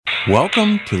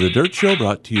Welcome to the Dirt Show,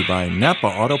 brought to you by Napa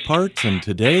Auto Parts, and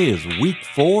today is week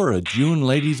 4 of June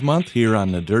Ladies Month here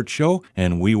on the Dirt Show,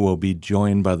 and we will be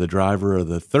joined by the driver of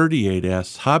the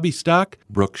 38S Hobby Stock,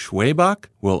 Brooke Schwabach.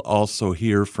 We'll also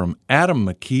hear from Adam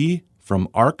McKee from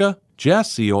ARCA,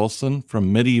 Jesse Olson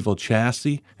from Medieval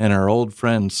Chassis, and our old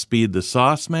friend Speed the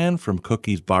Sauce Man from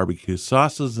Cookie's Barbecue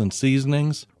Sauces and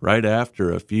Seasonings, right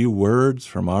after a few words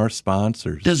from our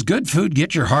sponsors. Does good food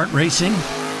get your heart racing?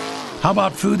 How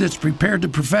about food that's prepared to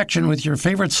perfection with your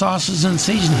favorite sauces and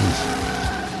seasonings?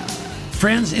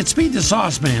 Friends, it's Speed the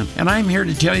Sauce Man, and I'm here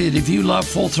to tell you that if you love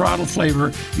full throttle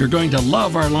flavor, you're going to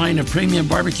love our line of premium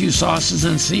barbecue sauces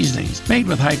and seasonings. Made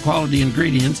with high quality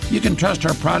ingredients, you can trust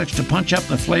our products to punch up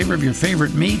the flavor of your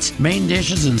favorite meats, main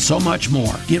dishes, and so much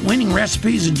more. Get winning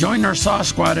recipes and join our sauce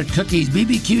squad at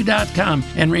cookiesbbq.com.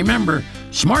 And remember,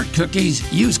 smart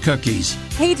cookies use cookies.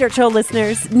 Hey, Dirt Show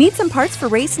listeners, need some parts for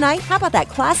race night? How about that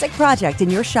classic project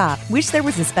in your shop? Wish there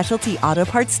was a specialty auto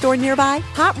parts store nearby?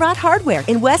 Hot Rod Hardware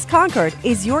in West Concord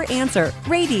is your answer.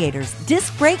 Radiators,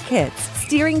 disc brake kits,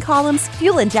 steering columns,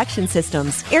 fuel injection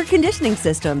systems, air conditioning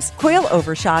systems, coil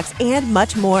overshocks, and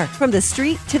much more. From the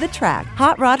street to the track,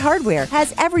 Hot Rod Hardware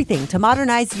has everything to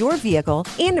modernize your vehicle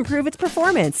and improve its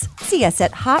performance. See us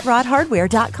at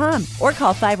hotroddhardware.com or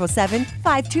call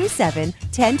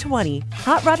 507-527-1020.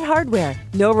 Hot Rod Hardware.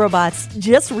 No robots,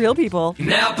 just real people.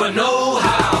 Napa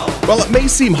know-how. While it may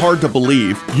seem hard to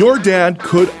believe, your dad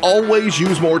could always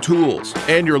use more tools.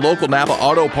 And your local Napa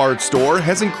Auto Parts store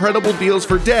has incredible deals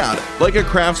for dad, like a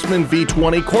Craftsman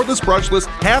V20 cordless brushless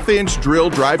half-inch drill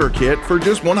driver kit for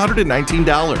just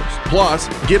 $119. Plus,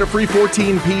 get a free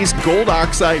 14-piece gold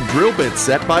oxide drill bit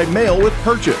set by mail with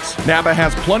purchase. Napa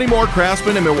has plenty more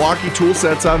Craftsman and Milwaukee tool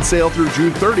sets on sale through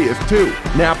June 30th, too.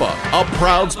 Napa, a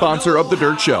proud sponsor of The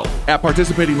Dirt Show. At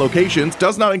participating locations,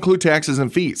 does not include taxes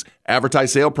and fees.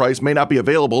 Advertised sale price may not be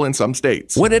available in some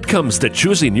states. When it comes to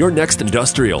choosing your next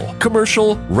industrial,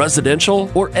 commercial,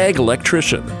 residential, or ag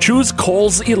electrician, choose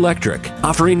Coles Electric,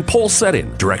 offering pole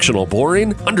setting, directional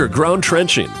boring, underground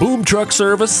trenching, boom truck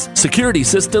service, security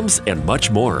systems, and much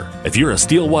more. If you're a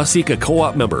Steel Waseca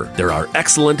Co-op member, there are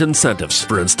excellent incentives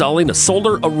for installing a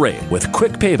solar array with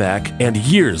quick payback and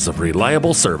years of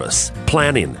reliable service.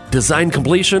 Planning, design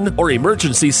completion, or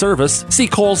emergency service, see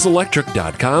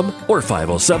coleselectric.com or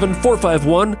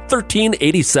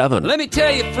 507-451-1387. Let me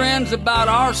tell you, friends, about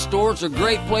our store. It's a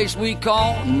great place we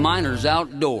call Miners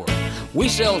Outdoor. We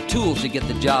sell tools to get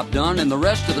the job done, and the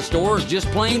rest of the store is just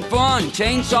plain fun.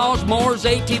 Chainsaws, mowers,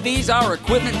 ATVs, our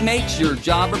equipment makes your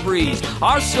job a breeze.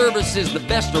 Our service is the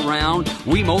best around.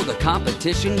 We mow the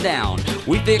competition down.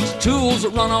 We fix tools that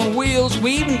run on wheels.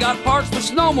 We even got parts for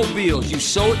snowmobiles. You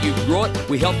sow it, you grow it,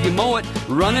 we help you mow it,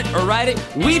 run it or ride it.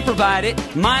 We provide it.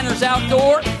 Miners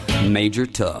Outdoor, Major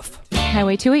Tough.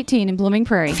 Highway 218 in Blooming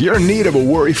Prairie. If you're in need of a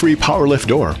worry-free power lift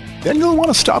door, then you'll want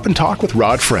to stop and talk with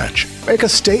Rod French. Make a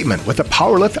statement with a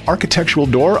PowerLift architectural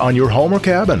door on your home or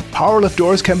cabin. PowerLift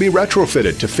doors can be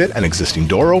retrofitted to fit an existing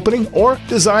door opening or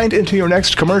designed into your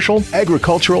next commercial,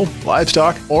 agricultural,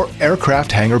 livestock, or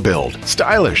aircraft hangar build.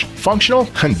 Stylish, functional,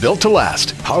 and built to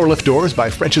last. PowerLift doors by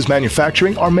French's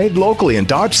Manufacturing are made locally in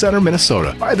Dodge Center,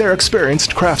 Minnesota by their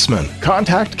experienced craftsmen.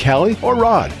 Contact Callie or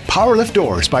Rod. PowerLift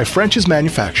doors by French's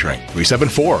Manufacturing.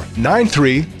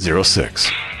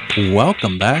 374-9306.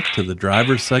 Welcome back to the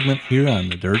driver's segment here on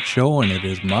The Dirt Show, and it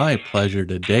is my pleasure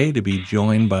today to be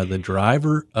joined by the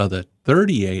driver of the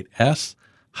 38S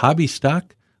Hobby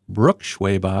Stock, Brooke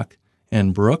Schwabach.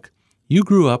 And Brooke, you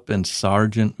grew up in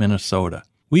Sargent, Minnesota.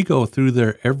 We go through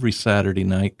there every Saturday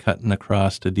night cutting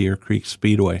across to Deer Creek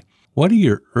Speedway. What are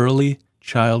your early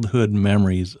childhood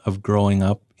memories of growing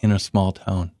up in a small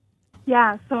town?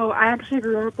 Yeah, so I actually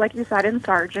grew up, like you said, in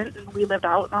Sargent, and we lived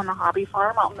out on a hobby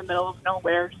farm out in the middle of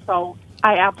nowhere, so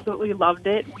I absolutely loved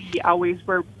it. We always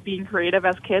were being creative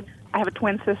as kids. I have a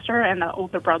twin sister and an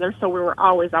older brother, so we were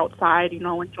always outside,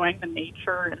 enjoying the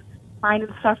nature and finding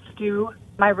stuff to do.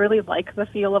 I really like the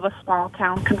feel of a small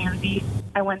town community.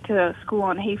 I went to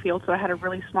school in Hayfield, so I had a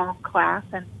really small class,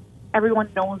 and everyone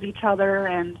knows each other,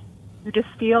 and you just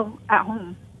feel at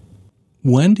home.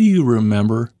 When do you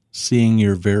remember seeing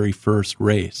your very first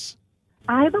race?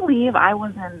 I believe I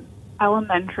was in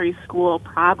elementary school,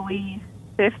 probably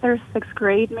 5th or 6th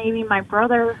grade maybe. My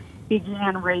brother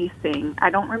began racing. I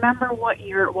don't remember what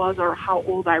year it was or how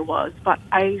old I was, but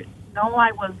I know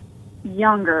I was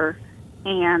younger,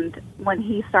 and when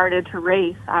he started to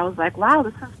race, I was like, wow,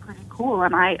 this is pretty cool,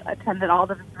 and I attended all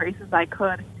the races I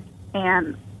could,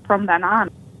 and from then on,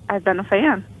 I've been a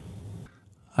fan.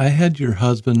 I had your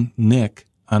husband, Nick,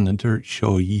 on the Dirt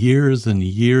Show years and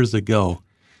years ago.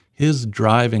 His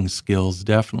driving skills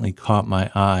definitely caught my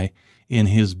eye. in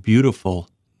his beautiful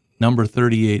number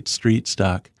 38 street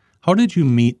stock. How did you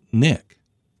meet Nick?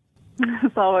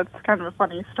 So it's kind of a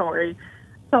funny story.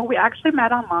 So we actually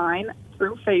met online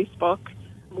through Facebook.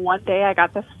 One day I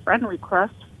got this friend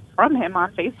request from him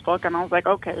on Facebook, and I was like,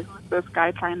 okay, who's this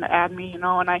guy trying to add me, and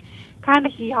I kind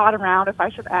of hee-hawed around if I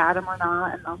should add him or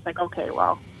not, and I was like, okay,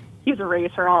 well, he's a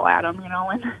racer, I'll add him,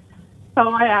 and so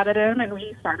I added him, and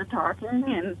we started talking,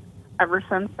 and ever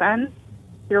since then,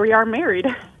 here we are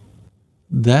married.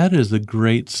 That is a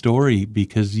great story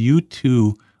because you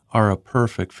two are a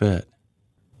perfect fit.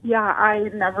 Yeah, I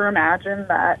never imagined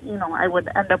that, I would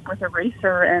end up with a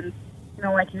racer, and,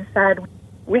 like you said,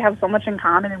 we have so much in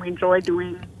common, and we enjoy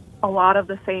doing a lot of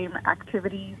the same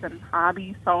activities and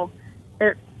hobbies, so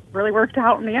it really worked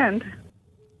out in the end.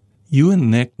 You and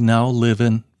Nick now live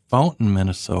in Fountain,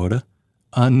 Minnesota,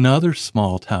 another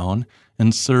small town,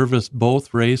 and service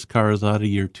both race cars out of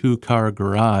your 2-car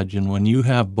garage, and when you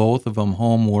have both of them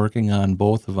home working on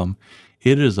both of them,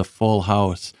 it is a full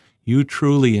house. You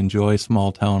truly enjoy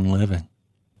small town living.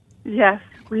 Yes,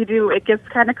 we do. It gets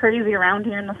kind of crazy around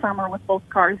here in the summer with both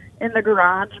cars in the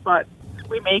garage, but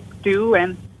we make do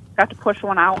and got to push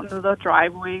one out into the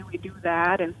driveway. We do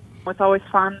that, and it's always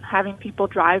fun having people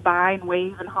drive by and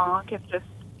wave and honk. It's just,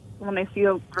 when they see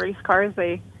the race cars,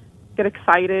 they get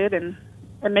excited, and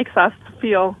it makes us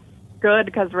feel good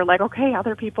because we're like, okay,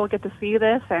 other people get to see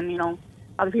this, and,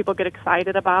 other people get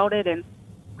excited about it, and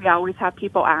we always have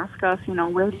people ask us,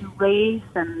 where do you race?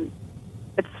 And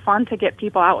it's fun to get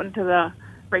people out into the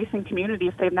racing community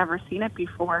if they've never seen it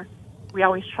before. We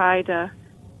always try to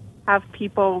have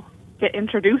people get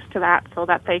introduced to that so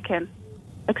that they can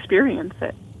experience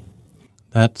it.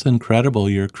 That's incredible.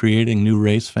 You're creating new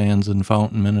race fans in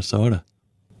Fountain, Minnesota.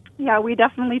 Yeah, we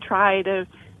definitely try to,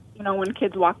 when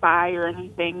kids walk by or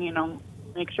anything,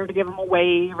 make sure to give them a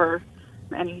wave or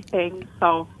anything.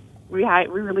 So we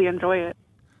really enjoy it.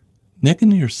 Nick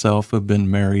and yourself have been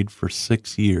married for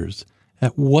 6 years.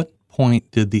 At what point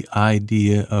did the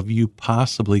idea of you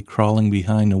possibly crawling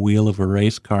behind the wheel of a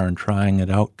race car and trying it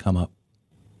out come up?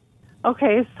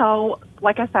 Okay, so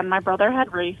like I said, my brother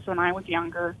had raced when I was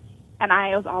younger, and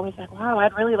I was always like, wow,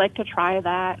 I'd really like to try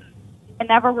that. It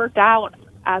never worked out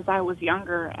as I was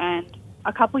younger, and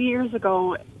a couple years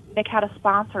ago, Nick had a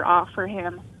sponsor offer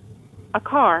him a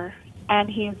car, and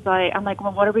I'm like,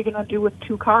 well, what are we going to do with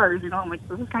 2 cars? I'm like,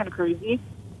 this is kind of crazy.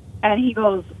 And he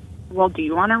goes, well, do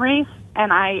you want to race?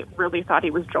 And I really thought he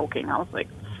was joking. I was like,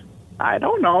 I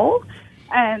don't know.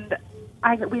 And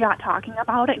we got talking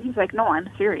about it, and he's like, no, I'm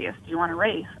serious. Do you want to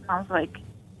race? And I was like,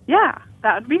 yeah,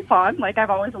 that would be fun. Like, I've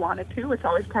always wanted to. It's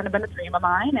always kind of been a dream of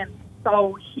mine. And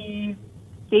so he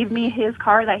gave me his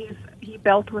car that he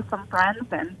built with some friends,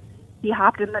 and he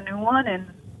hopped in the new one,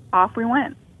 and off we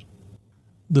went.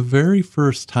 The very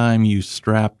first time you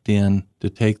strapped in to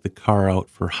take the car out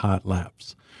for hot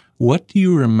laps, what do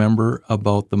you remember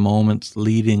about the moments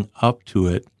leading up to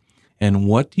it, and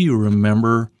what do you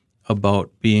remember about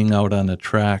being out on a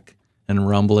track and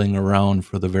rumbling around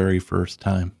for the very first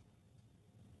time?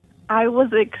 I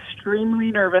was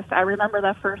extremely nervous. I remember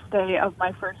that first day of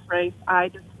my first race, I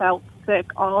just felt sick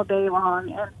all day long,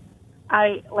 and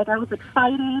I was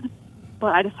excited,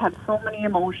 but I just had so many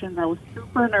emotions. I was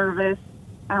super nervous,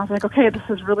 and I was like, okay, this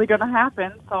is really going to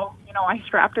happen. So, I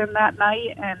strapped in that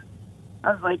night, and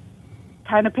I was like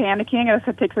kind of panicking. I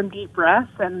said, take some deep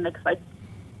breaths, and Nick's like,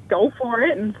 go for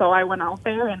it. And so I went out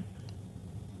there, and,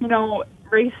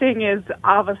 racing is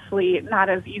obviously not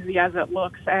as easy as it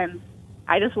looks, and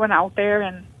I just went out there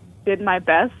and did my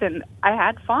best, and I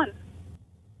had fun.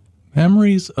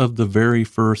 Memories of the very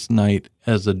first night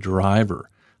as a driver.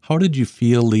 How did you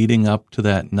feel leading up to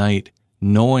that night,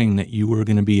 knowing that you were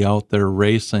going to be out there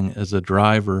racing as a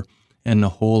driver and the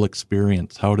whole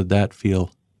experience? How did that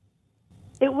feel?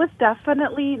 It was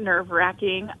definitely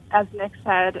nerve-wracking. As Nick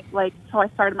said, so I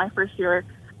started my first year,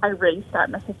 I raced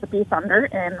at Mississippi Thunder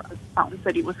in Fountain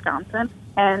City, Wisconsin,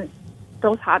 and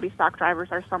those hobby stock drivers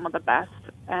are some of the best.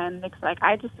 And Nick's like,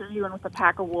 I just threw you in with a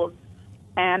pack of wolves.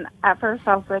 And at first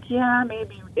I was like, yeah,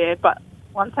 maybe you did. But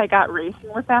once I got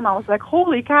racing with them, I was like,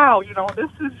 holy cow, this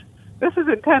is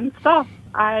intense stuff.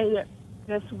 I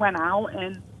just went out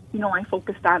and, I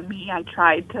focused on me. I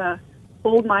tried to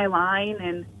hold my line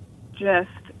and just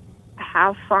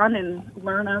have fun and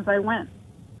learn as I went.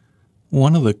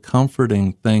 One of the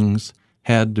comforting things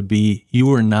had to be you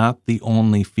were not the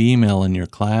only female in your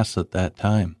class at that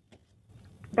time.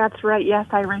 That's right. Yes,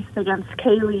 I raced against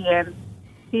Kaylee, and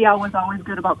he was always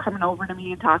good about coming over to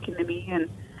me and talking to me and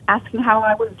asking how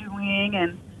I was doing,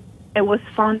 and it was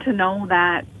fun to know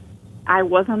that I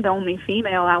wasn't the only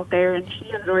female out there, and she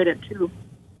enjoyed it too.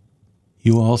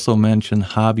 You also mentioned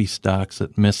hobby stocks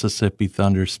at Mississippi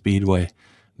Thunder Speedway.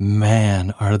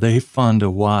 Man, are they fun to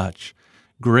watch.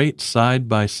 Great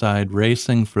side-by-side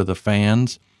racing for the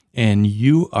fans, and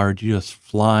you are just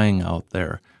flying out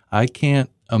there. I can't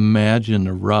imagine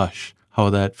the rush, how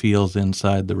that feels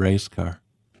inside the race car.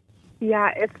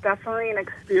 Yeah, it's definitely an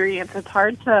experience. It's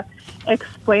hard to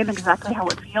explain exactly how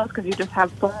it feels because you just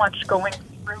have so much going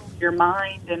through your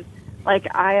mind. And like,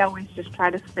 I always just try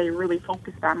to stay really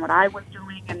focused on what I was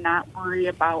doing and not worry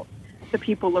about the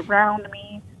people around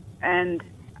me. And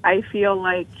I feel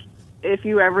like if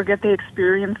you ever get the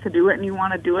experience to do it and you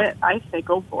want to do it, I say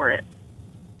go for it.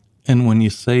 And when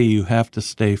you say you have to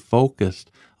stay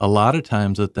focused, a lot of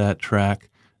times at that track,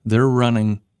 they're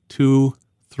running 2,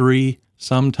 3,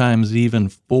 sometimes even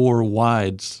 4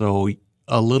 wide, so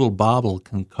a little bobble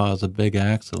can cause a big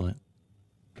accident.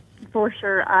 For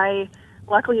sure. I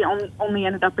luckily only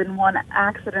ended up in one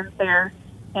accident there,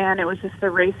 and it was just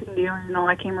a racing deal. You know,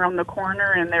 I came around the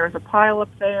corner, and there was a pile up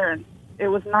there, and it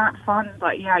was not fun.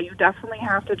 But, yeah, you definitely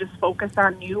have to just focus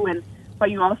on you, but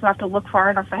you also have to look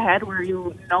far enough ahead where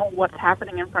you know what's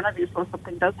happening in front of you, so if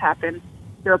something does happen,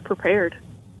 you're prepared.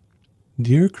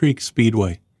 Deer Creek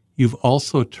Speedway, you've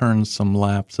also turned some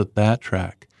laps at that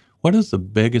track. What is the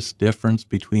biggest difference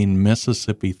between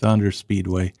Mississippi Thunder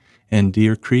Speedway and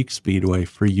Deer Creek Speedway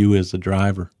for you as a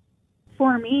driver?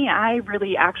 For me, I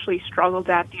really actually struggled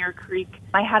at Deer Creek.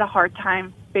 I had a hard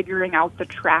time figuring out the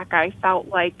track. I felt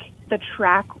like the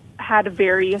track had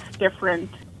various different,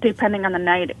 depending on the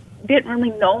night, didn't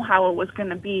really know how it was going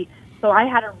to be. So I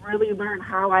had to really learn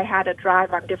how I had to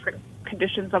drive on different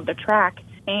conditions of the track.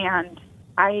 And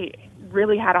I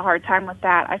really had a hard time with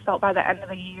that. I felt by the end of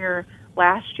the year,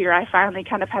 last year, I finally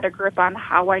kind of had a grip on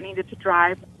how I needed to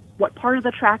drive, what part of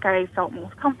the track I felt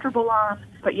most comfortable on.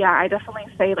 But yeah, I definitely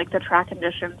say like the track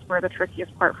conditions were the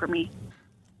trickiest part for me.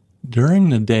 During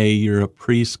the day, you're a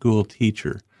preschool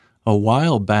teacher. A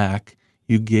while back,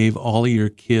 you gave all your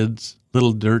kids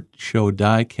little dirt show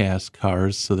die-cast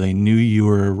cars so they knew you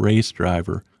were a race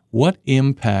driver. What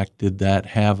impact did that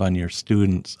have on your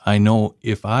students? I know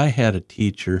if I had a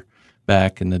teacher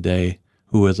back in the day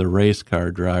who was a race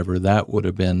car driver, that would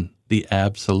have been the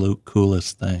absolute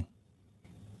coolest thing.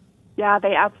 Yeah,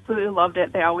 they absolutely loved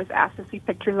it. They always asked to see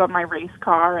pictures of my race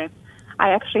car, and I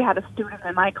actually had a student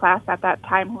in my class at that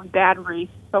time whose dad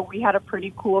raced, so we had a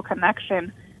pretty cool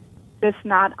connection, just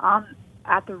not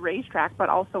at the racetrack, but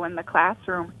also in the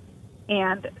classroom.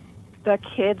 And the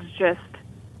kids just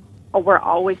were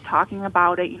always talking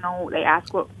about it. You know,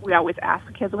 we always ask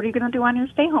the kids, what are you going to do on your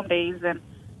stay-home days? And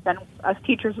then us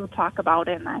teachers would talk about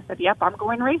it, and I said, yep, I'm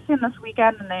going racing this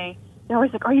weekend. And they're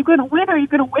always like, are you going to win? Are you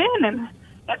going to win? And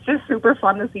it's just super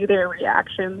fun to see their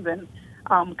reactions and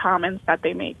comments that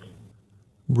they make.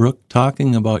 Brooke,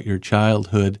 talking about your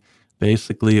childhood,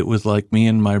 basically it was like me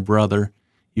and my brother.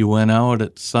 You went out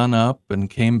at sun up and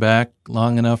came back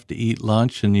long enough to eat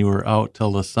lunch, and you were out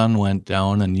till the sun went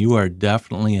down, and you are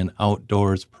definitely an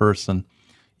outdoors person.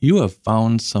 You have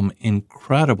found some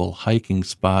incredible hiking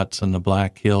spots in the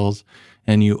Black Hills,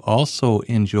 and you also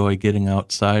enjoy getting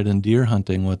outside and deer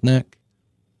hunting with Nick.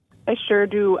 I sure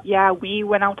do. Yeah, we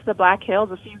went out to the Black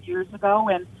Hills a few years ago,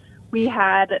 and we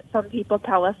had some people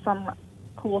tell us some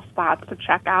cool spots to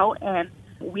check out, and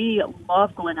we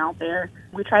love going out there.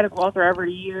 We try to go out there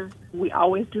every year. We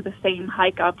always do the same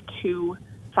hike up to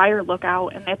Fire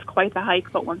Lookout, and it's quite the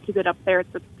hike, but once you get up there,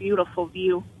 it's a beautiful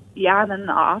view. Yeah, and then in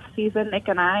the off-season, Nick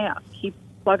and I keep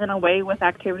plugging away with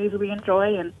activities we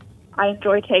enjoy, and I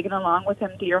enjoy tagging along with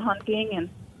him deer hunting, and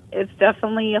it's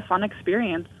definitely a fun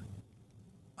experience.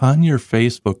 On your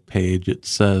Facebook page, it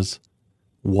says,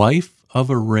 wife of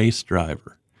a race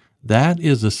driver. That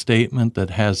is a statement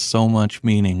that has so much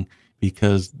meaning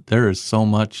because there is so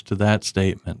much to that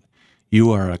statement.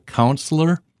 You are a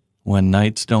counselor when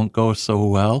nights don't go so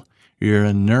well. You're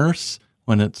a nurse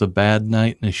when it's a bad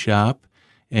night in the shop.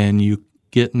 And you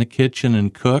get in the kitchen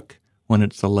and cook when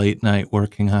it's a late night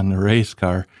working on the race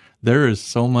car. There is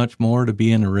so much more to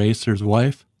being a racer's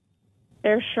wife.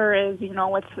 There sure is. You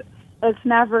know, it's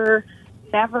never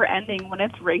ending. When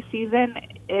it's race season,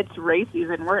 it's race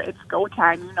season. It's go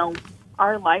time. You know,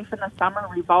 our life in the summer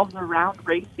revolves around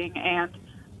racing, and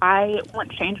I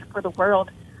wouldn't change it for the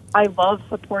world. I love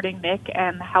supporting Nick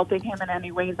and helping him in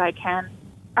any ways I can.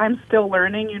 I'm still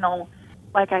learning. You know,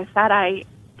 like I said, I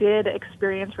did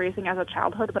experience racing as a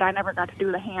childhood, but I never got to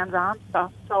do the hands-on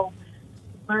stuff. So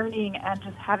learning and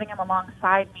just having him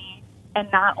alongside me, and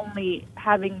not only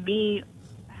having me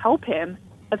help him,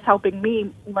 it's helping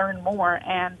me learn more.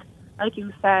 And like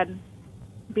you said,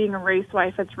 being a race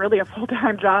wife, it's really a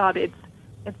full-time job. It's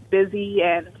busy,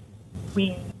 and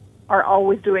we are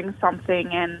always doing something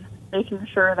and making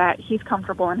sure that he's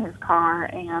comfortable in his car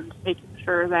and making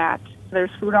sure that there's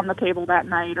food on the table that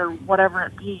night or whatever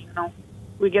it be.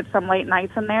 We get some late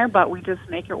nights in there, but we just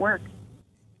make it work.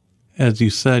 As you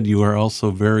said, you are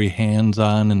also very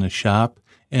hands-on in the shop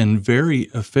and very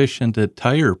efficient at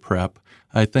tire prep.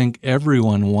 I think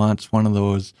everyone wants one of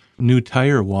those new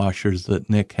tire washers that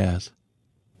Nick has.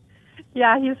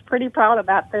 Yeah, he's pretty proud of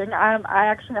that thing. I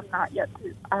actually have not yet.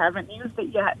 I haven't used it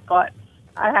yet, but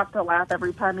I have to laugh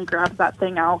every time he grabs that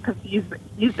thing out because he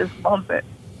just loves it.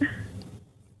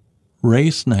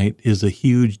 Race night is a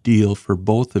huge deal for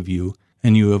both of you,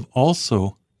 and you have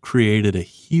also created a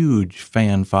huge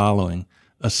fan following,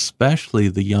 especially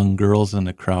the young girls in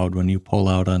the crowd when you pull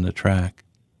out on the track.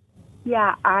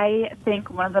 Yeah, I think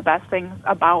one of the best things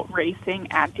about racing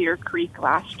at Deer Creek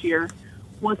last year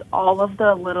was all of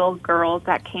the little girls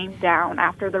that came down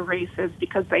after the races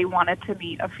because they wanted to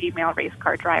meet a female race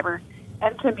car driver.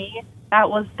 And to me,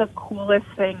 that was the coolest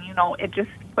thing. It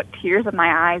just put tears in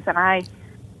my eyes. And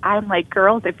I'm like,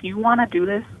 girls, if you want to do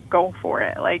this, go for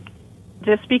it. Like,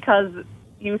 just because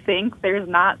you think there's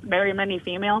not very many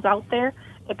females out there,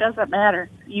 it doesn't matter.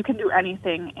 You can do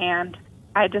anything. And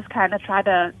I just kind of try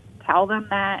to tell them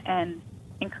that and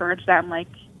encourage them, like,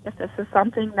 if this is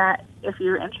something that, if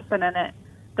you're interested in it,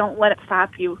 don't let it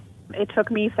stop you. It took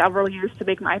me several years to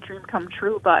make my dream come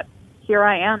true, but here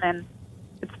I am, and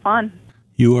it's fun.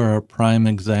 You are a prime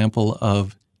example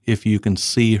of if you can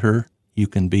see her, you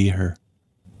can be her.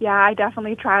 Yeah, I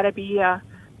definitely try to be a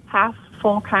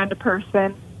half-full kind of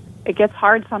person. It gets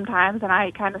hard sometimes, and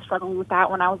I kind of struggled with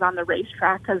that when I was on the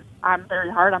racetrack because I'm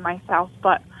very hard on myself,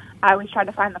 but I always try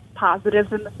to find the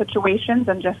positives in the situations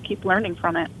and just keep learning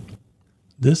from it.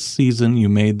 This season, you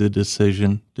made the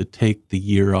decision to take the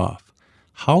year off.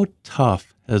 How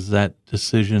tough has that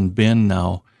decision been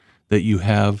now that you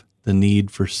have the need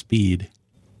for speed?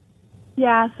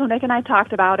 Yeah, so Nick and I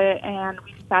talked about it, and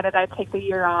we decided I'd take the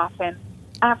year off. And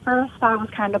at first, I was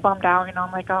kind of bummed out.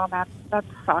 I'm like, oh, that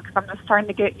sucks. I'm just starting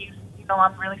to get used.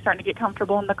 I'm really starting to get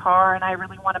comfortable in the car, and I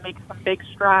really want to make some big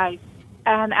strides.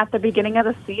 And at the beginning of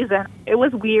the season, it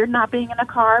was weird not being in a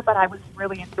car, but I was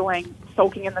really enjoying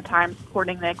soaking in the time,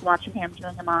 supporting Nick, watching him,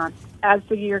 cheering him on. As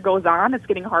the year goes on, it's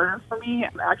getting harder for me.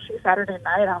 Actually, Saturday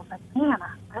night, I was like, man,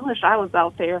 I wish I was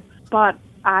out there. But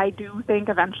I do think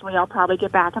eventually I'll probably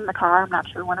get back in the car. I'm not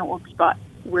sure when it will be, but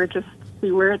we're just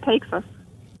see where it takes us.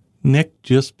 Nick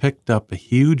just picked up a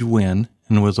huge win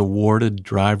and was awarded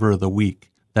Driver of the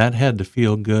Week. That had to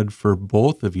feel good for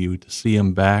both of you to see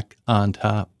him back on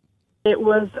top. It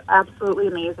was absolutely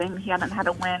amazing. He hadn't had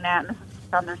a win at Mississippi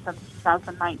Thunder since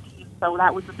 2019, so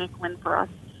that was a big win for us.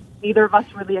 Neither of us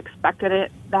really expected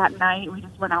it that night. We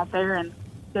just went out there, and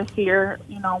this year,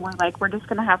 we're like, we're just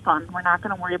going to have fun. We're not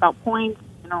going to worry about points.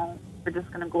 We're just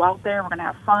going to go out there. We're going to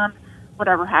have fun.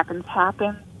 Whatever happens,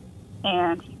 happens.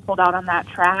 And he pulled out on that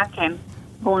track and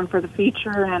going for the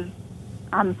feature, and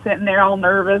I'm sitting there all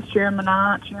nervous, cheering him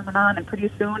on, and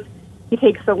pretty soon he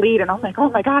takes the lead, and I'm like,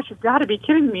 oh my gosh, you've got to be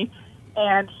kidding me.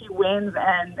 And he wins,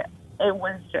 and it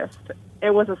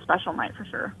was a special night for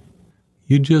sure.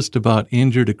 You just about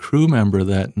injured a crew member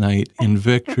that night in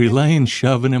Victory Lane,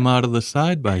 shoving him out of the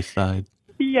side-by-side.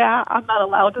 Yeah, I'm not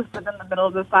allowed to sit in the middle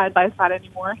of the side-by-side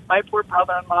anymore. My poor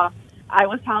brother-in-law, I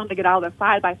was telling him to get out of the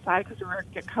side-by-side because we were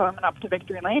coming up to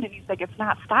Victory Lane, and he's like, it's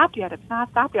not stopped yet. I'm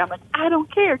like, I don't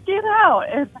care, get out.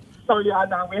 And so, yeah,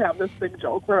 now we have this big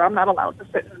joke where I'm not allowed to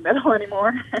sit in the middle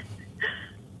anymore.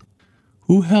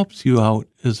 Who helps you out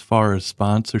as far as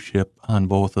sponsorship on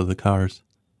both of the cars?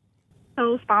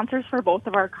 So sponsors for both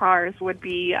of our cars would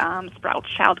be Sprouts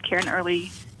Child Care and Early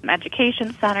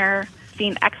Education Center,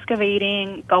 Steen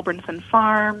Excavating, Gulbranson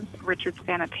Farms, Richard's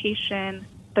Sanitation,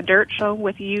 The Dirt Show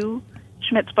with You,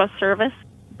 Schmidt's Bus Service,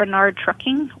 Bernard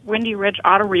Trucking, Windy Ridge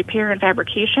Auto Repair and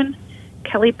Fabrication,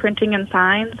 Kelly Printing and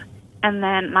Signs, and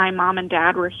then my mom and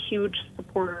dad were huge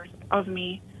supporters of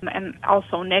me, and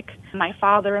also Nick, my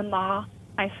father-in-law,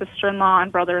 my sister-in-law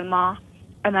and brother-in-law,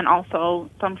 and then also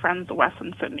some friends, Wes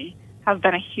and Sydney, have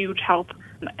been a huge help,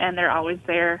 and they're always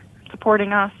there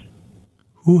supporting us.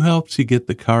 Who helps you get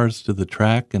the cars to the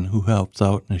track, and who helps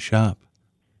out in the shop?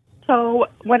 So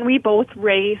when we both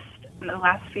raced in the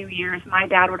last few years, my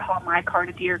dad would haul my car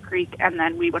to Deer Creek, and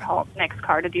then we would haul Nick's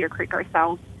car to Deer Creek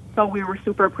ourselves. So we were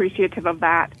super appreciative of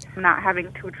that, not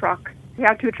having two trucks. We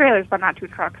have two trailers, but not two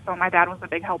trucks, so my dad was a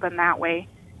big help in that way.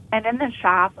 And in the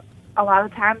shop, a lot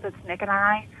of times it's Nick and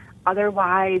I.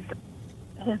 Otherwise,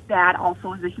 his dad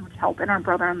also is a huge help, and our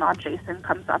brother-in-law, Jason,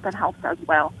 comes up and helps as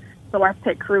well. So our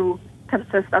pit crew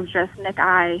consists of just Nick,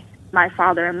 I, my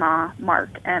father-in-law, Mark,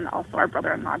 and also our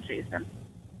brother-in-law, Jason.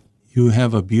 You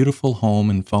have a beautiful home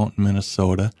in Fountain,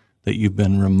 Minnesota that you've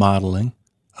been remodeling,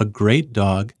 a great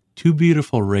dog, 2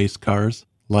 beautiful race cars.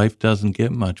 Life doesn't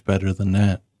get much better than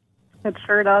that. It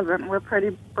sure doesn't. We're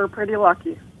pretty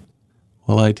lucky.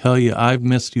 Well, I tell you, I've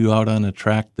missed you out on a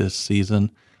track this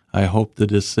season. I hope the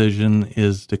decision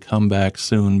is to come back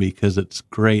soon because it's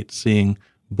great seeing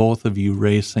both of you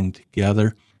racing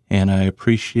together, and I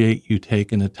appreciate you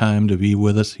taking the time to be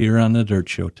with us here on the Dirt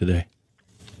Show today.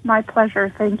 My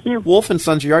pleasure. Thank you. Wolf &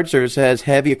 Sons Yard Service has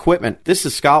heavy equipment. This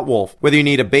is Scott Wolf. Whether you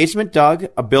need a basement dug,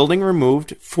 a building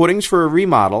removed, footings for a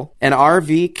remodel, an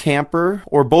RV, camper,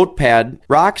 or boat pad,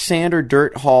 rock, sand, or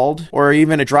dirt hauled, or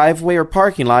even a driveway or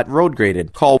parking lot road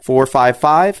graded, call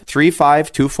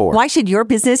 455-3524. Why should your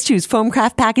business choose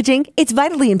Foamcraft Packaging? It's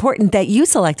vitally important that you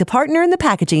select a partner in the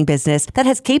packaging business that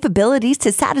has capabilities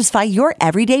to satisfy your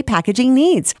everyday packaging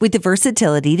needs with the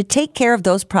versatility to take care of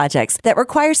those projects that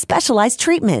require specialized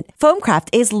treatment. Foamcraft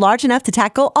is large enough to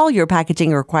tackle all your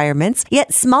packaging requirements,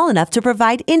 yet small enough to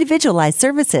provide individualized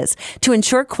services to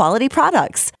ensure quality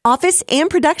products. Office and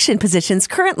production positions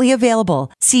currently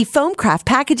available. See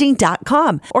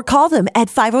foamcraftpackaging.com or call them at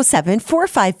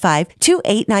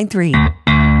 507-455-2893.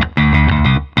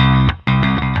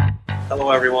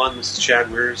 Hello everyone, this is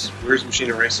Chad Weirs, Weirs Machine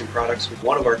and Racing Products.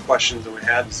 One of our questions that we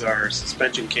have is our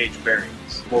suspension cage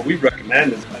bearings. What we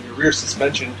recommend is on your rear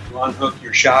suspension, you unhook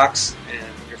your shocks and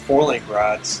your 4-link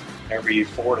rods every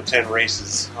 4 to 10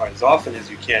 races, as often as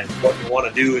you can. What you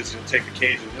want to do is you'll take the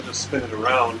cage and you'll just spin it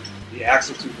around the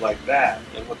axle tube like that.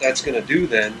 And what that's going to do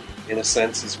then, in a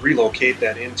sense, is relocate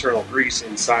that internal grease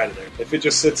inside of there. If it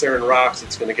just sits there and rocks,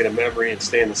 it's going to get a memory and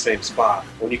stay in the same spot.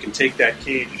 When you can take that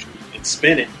cage and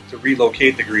spin it to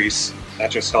relocate the grease,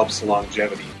 that just helps the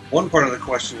longevity. One part of the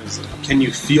question is, can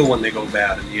you feel when they go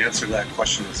bad? And the answer to that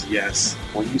question is yes.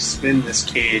 When you spin this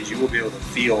cage, you will be able to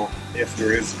feel if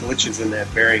there is glitches in that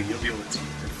bearing, you'll be able to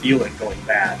feel it going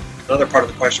bad. Another part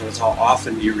of the question was, how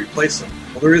often do you replace them?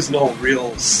 Well, there is no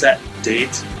real set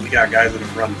date. We got guys that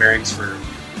have run bearings for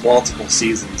multiple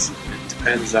seasons. It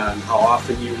depends on how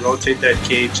often you rotate that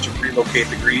cage to relocate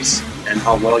the grease and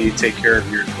how well you take care of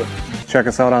your equipment. Check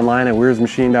us out online at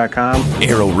weirsmachine.com.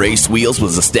 Aero Race Wheels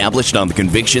was established on the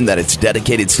conviction that its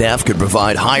dedicated staff could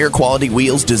provide higher quality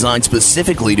wheels designed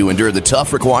specifically to endure the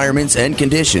tough requirements and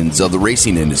conditions of the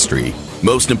racing industry.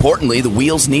 Most importantly, the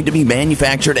wheels need to be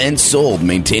manufactured and sold,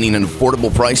 maintaining an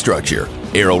affordable price structure.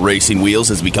 Aero Racing Wheels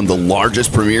has become the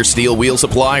largest premier steel wheel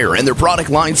supplier, and their product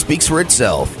line speaks for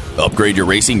itself. Upgrade your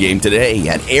racing game today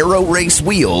at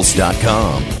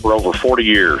aeroracewheels.com. For over 40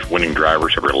 years, winning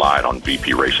drivers have relied on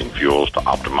VP Racing Fuels to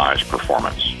optimize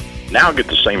performance. Now get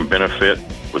the same benefit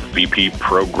with VP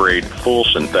Pro Grade full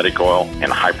synthetic oil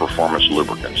and high performance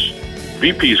lubricants.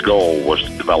 VP's goal was to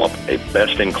develop a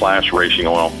best-in-class racing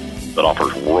oil that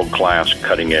offers world-class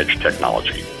cutting-edge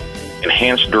technology,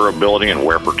 enhanced durability and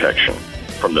wear protection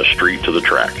from the street to the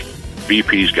track.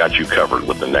 VP's got you covered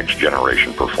with the next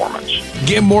generation performance.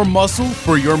 Get more muscle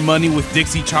for your money with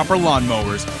Dixie Chopper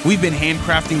lawnmowers. We've been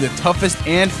handcrafting the toughest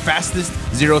and fastest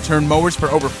zero-turn mowers for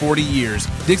over 40 years.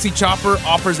 Dixie Chopper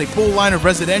offers a full line of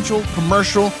residential,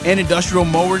 commercial, and industrial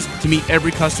mowers to meet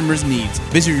every customer's needs.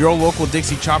 Visit your local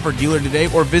Dixie Chopper dealer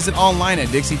today or visit online at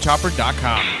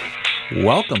dixiechopper.com.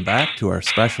 Welcome back to our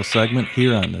special segment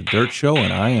here on The Dirt Show,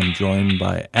 and I am joined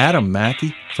by Adam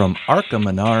Mackey from ARCA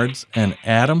Menards. And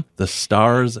Adam, the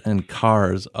stars and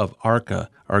cars of ARCA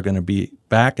are going to be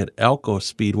back at Elko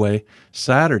Speedway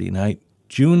Saturday night,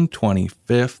 June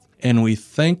 25th, and we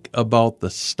think about the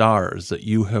stars that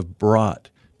you have brought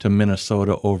to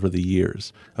Minnesota over the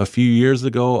years. A few years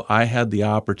ago, I had the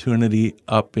opportunity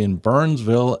up in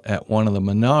Burnsville at one of the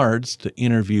Menards to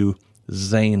interview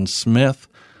Zane Smith.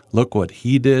 Look what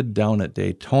he did down at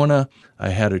Daytona.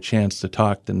 I had a chance to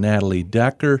talk to Natalie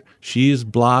Decker. She's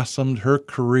blossomed her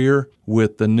career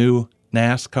with the new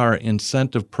NASCAR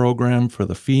incentive program for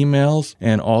the females,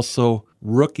 and also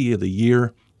Rookie of the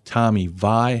Year, Tommy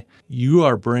Vi. You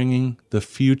are bringing the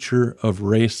future of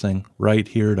racing right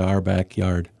here to our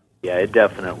backyard. Yeah, it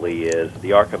definitely is.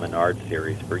 The ARCA Menards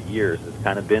series for years has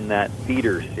kind of been that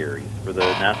feeder series for the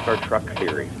NASCAR Truck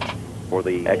Series, for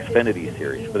the Xfinity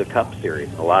Series, for the Cup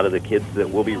Series. A lot of the kids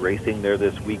that will be racing there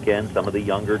this weekend, some of the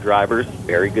younger drivers,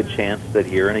 very good chance that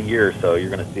here in a year or so, you're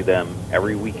going to see them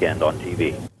every weekend on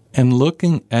TV. And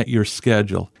looking at your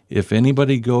schedule, if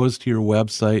anybody goes to your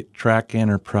website, Track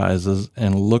Enterprises,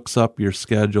 and looks up your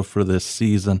schedule for this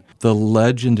season, the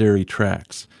legendary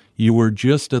tracks. You were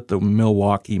just at the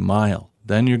Milwaukee Mile.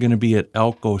 Then you're going to be at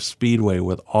Elko Speedway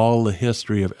with all the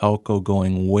history of Elko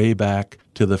going way back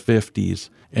to the 50s.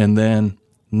 And then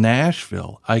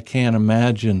Nashville. I can't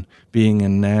imagine being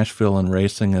in Nashville and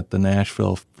racing at the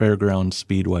Nashville Fairgrounds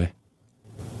Speedway.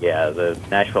 Yeah, the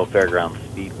Nashville Fairgrounds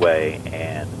Speedway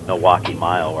and Milwaukee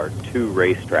Mile are two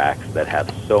racetracks that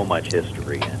have so much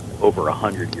history and over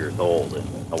 100 years old.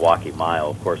 And Milwaukee Mile,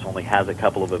 of course, only has a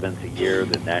couple of events a year.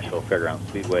 The Nashville Fairgrounds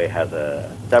Speedway has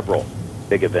several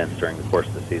big events during the course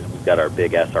of the season. We've got our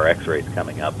big SRX race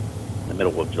coming up in the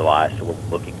middle of July, so we're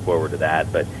looking forward to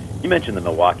that. But you mentioned the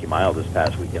Milwaukee Mile this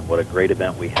past weekend. What a great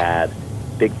event we had.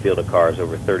 Big field of cars,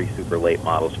 over 30 super late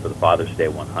models for the Father's Day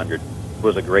 100. It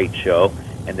was a great show.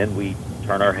 And then we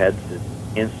turn our heads to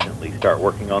instantly start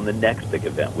working on the next big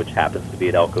event, which happens to be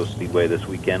at Elko Speedway this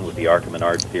weekend with the ARCA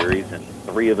Menard Series, and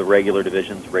 3 of the regular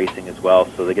divisions racing as well.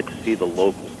 So they get to see the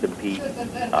locals compete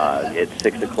at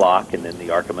 6 o'clock, and then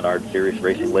the ARCA Menard Series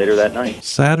racing later that night.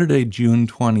 Saturday, June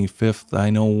 25th,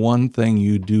 I know one thing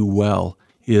you do well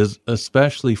is,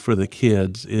 especially for the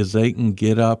kids, is they can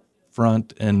get up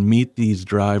front and meet these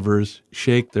drivers,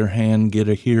 shake their hand, get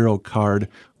a hero card.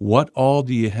 What all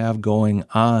do you have going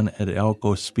on at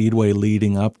Elko Speedway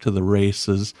leading up to the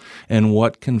races, and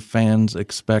what can fans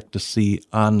expect to see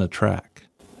on the track?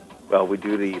 Well, we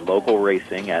do the local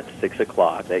racing at 6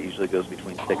 o'clock. That usually goes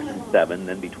between 6 and 7.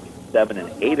 Then between 7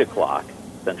 and 8 o'clock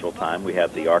Central Time, we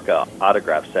have the ARCA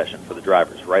autograph session for the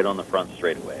drivers right on the front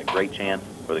straightaway. A great chance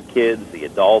for the kids, the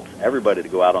adults, everybody to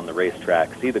go out on the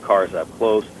racetrack, see the cars up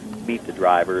close, meet the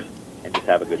drivers, and just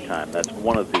have a good time. That's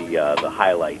one of the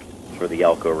highlights for the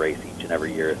Elko race each and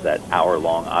every year, is that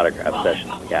hour-long autograph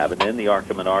session we have. And then the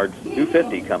ARCA Menards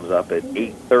 250 comes up at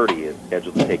 8:30, is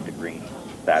scheduled to take the green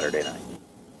Saturday night.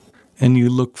 And you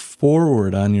look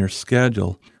forward on your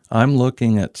schedule. I'm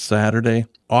looking at Saturday,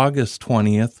 August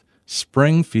 20th,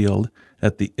 Springfield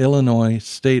at the Illinois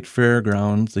State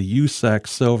Fairgrounds, the USAC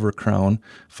Silver Crown,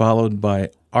 followed by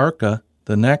ARCA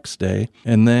the next day,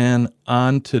 and then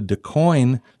on to Des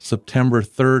Moines, September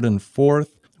 3rd and 4th,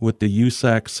 with the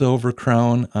USAC Silver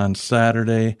Crown on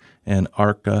Saturday and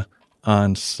ARCA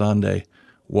on Sunday.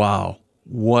 Wow,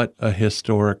 what a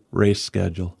historic race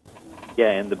schedule.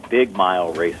 Yeah, and the big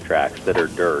mile racetracks that are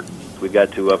dirt. We've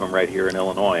got 2 of them right here in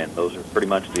Illinois, and those are pretty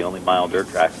much the only mile dirt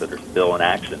tracks that are still in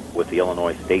action. With the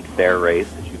Illinois State Fair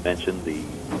race, as you mentioned, the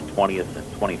 20th and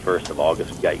 21st of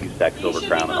August, we've got USAC Silver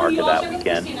Crown and ARCA that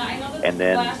weekend. And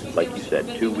then, like you said,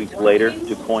 2 weeks later,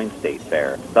 Des Moines State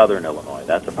Fair, Southern Illinois.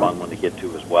 That's a fun one to get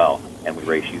to as well. And we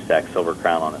race USAC Silver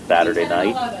Crown on a Saturday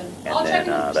night. And then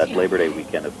that's Labor Day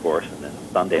weekend, of course. And then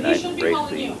Sunday night, we race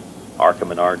the ARCA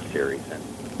Menard Series. And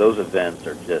those events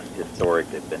are just historic.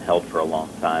 They've been held for a long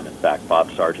time. In fact, Bob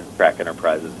Sargent, Track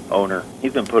Enterprises owner,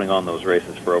 he's been putting on those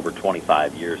races for over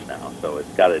 25 years now. So it's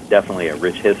got definitely a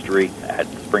rich history at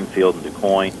Springfield and Des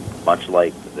Moines, much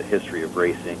like the history of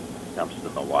racing when it comes to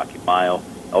the Milwaukee Mile.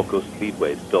 Elko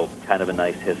Speedway's built kind of a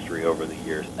nice history over the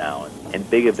years now. And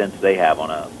big events they have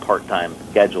on a part-time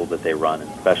schedule that they run,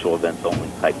 and special events only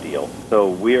type deal. So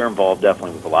we are involved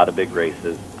definitely with a lot of big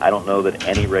races. I don't know that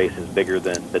any race is bigger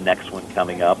than the next one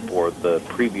coming up or the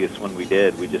previous one we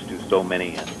did. We just do so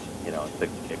many, and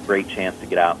it's a great chance to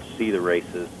get out and see the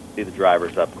races, see the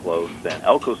drivers up close. And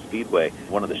Elko Speedway is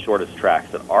one of the shortest tracks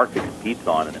that ARCA competes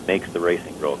on, and it makes the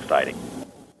racing real exciting.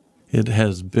 It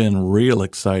has been real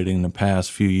exciting the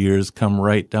past few years, come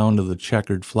right down to the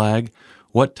checkered flag.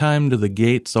 What time do the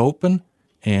gates open,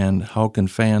 and how can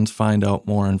fans find out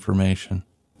more information?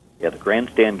 Yeah, the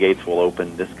grandstand gates will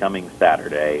open this coming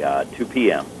Saturday, 2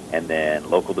 p.m., and then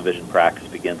local division practice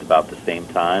begins about the same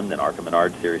time. Then ARCA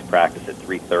Menard Series practice at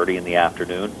 3:30 in the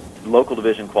afternoon. Local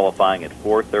division qualifying at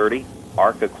 4:30,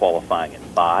 ARCA qualifying at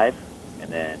 5, and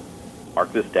then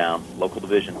mark this down, local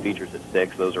division features at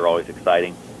 6. Those are always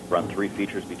exciting. Run 3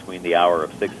 features between the hour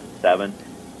of 6 and 7,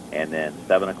 and then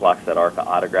 7 o'clock's that ARCA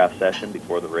autograph session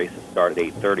before the races start at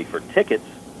 8:30. For tickets,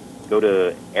 go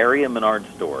to area Menard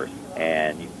stores,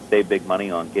 and you can save big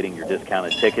money on getting your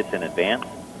discounted tickets in advance.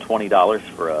 $20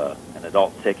 for an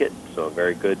adult ticket, so a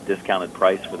very good discounted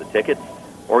price for the tickets.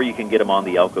 Or you can get them on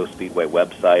the Elko Speedway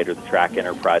website or the Track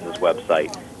Enterprises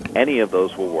website. Any of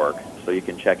those will work, so you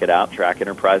can check it out,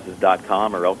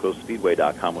 trackenterprises.com or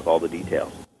elkospeedway.com with all the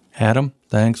details. Adam,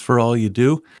 thanks for all you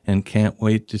do, and can't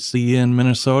wait to see you in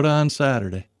Minnesota on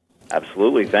Saturday.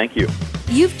 Absolutely, thank you.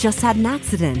 You've just had an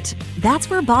accident. That's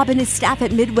where Bob and his staff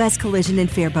at Midwest Collision in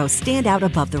Faribault stand out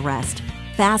above the rest.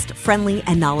 Fast, friendly,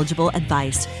 and knowledgeable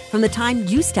advice from the time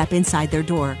you step inside their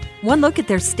door. One look at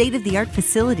their state-of-the-art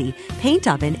facility, paint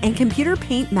oven, and computer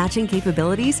paint matching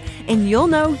capabilities, and you'll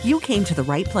know you came to the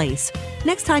right place.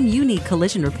 Next time you need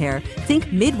collision repair,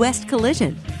 think Midwest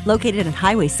Collision, located on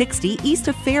Highway 60 east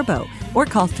of Faribault, or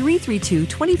call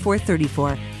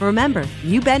 332-2434. Remember,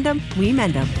 you bend them, we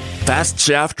mend them. Fast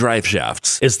Shaft Drive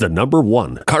Shafts is the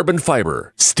 #1 carbon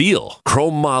fiber, steel,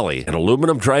 chrome moly, and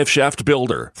aluminum drive shaft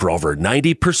builder for over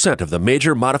 90% of the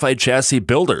major modified chassis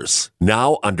builders.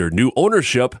 Now, under new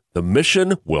ownership, the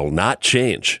mission will not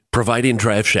change. Providing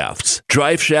drive shafts,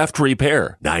 drive shaft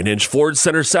repair, 9-inch Ford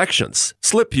center sections,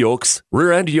 slip yokes,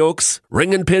 rear end yokes,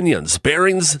 ring and pinions,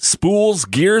 bearings, spools,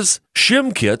 gears,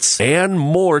 shim kits, and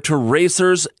more to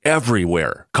racers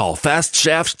everywhere. Call Fast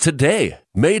Shafts today.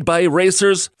 Made by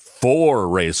racers for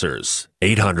racers.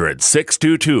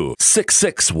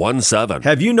 800-622-6617.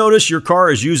 Have you noticed your car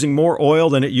is using more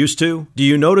oil than it used to? Do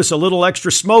you notice a little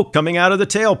extra smoke coming out of the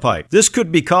tailpipe? This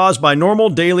could be caused by normal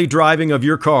daily driving of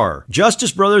your car.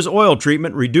 Justice Brothers Oil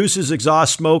Treatment reduces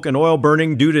exhaust smoke and oil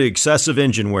burning due to excessive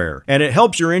engine wear, and it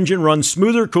helps your engine run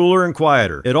smoother, cooler, and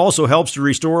quieter. It also helps to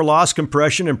restore lost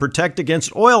compression and protect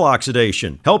against oil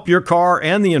oxidation. Help your car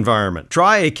and the environment.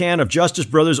 Try a can of Justice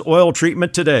Brothers Oil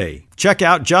Treatment today. Check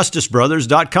out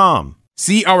justicebrothers.com.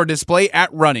 See our display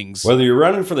at Runnings. Whether you're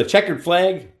running for the checkered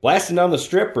flag, blasting down the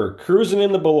strip, or cruising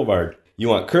in the boulevard, you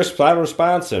want crisp throttle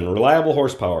response and reliable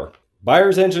horsepower.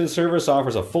 Byers Engine Service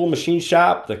offers a full machine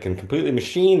shop that can completely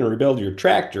machine and rebuild your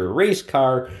tractor, race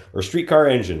car, or street car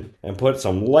engine and put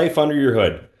some life under your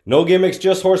hood. No gimmicks,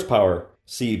 just horsepower.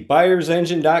 See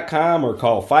ByersEngine.com or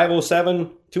call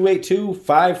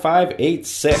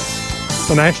 507-282-5586.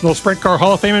 The National Sprint Car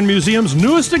Hall of Fame and Museum's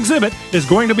newest exhibit is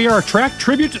going to be our track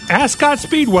tribute to Ascot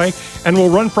Speedway and will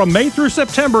run from May through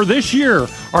September this year.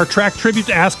 Our track tribute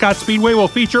to Ascot Speedway will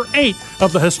feature 8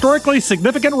 of the historically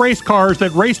significant race cars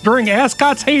that raced during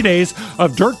Ascot's heydays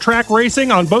of dirt track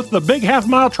racing on both the big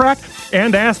half-mile track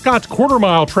and Ascot's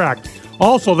quarter-mile track.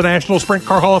 Also, the National Sprint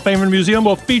Car Hall of Fame and Museum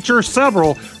will feature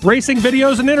several racing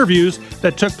videos and interviews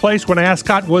that took place when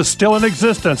Ascot was still in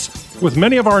existence. With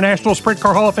many of our National Sprint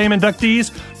Car Hall of Fame inductees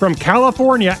from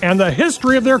California and the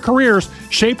history of their careers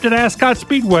shaped at Ascot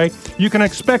Speedway, you can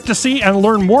expect to see and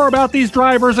learn more about these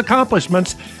drivers'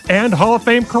 accomplishments and Hall of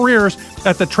Fame careers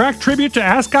at the track tribute to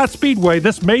Ascot Speedway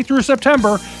this May through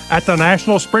September at the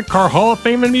National Sprint Car Hall of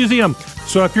Fame and Museum.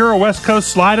 So if you're a West Coast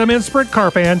Slide-em-in sprint car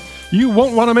fan, you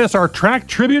won't want to miss our track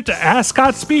tribute to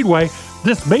Ascot Speedway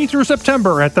this May through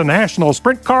September at the National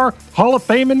Sprint Car Hall of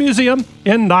Fame and Museum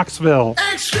in Knoxville.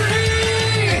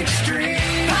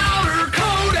 Extreme powder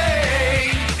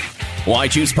coating. Why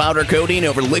choose powder coating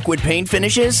over liquid paint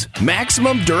finishes?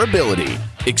 Maximum durability.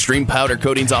 Extreme powder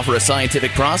coatings offer a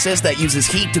scientific process that uses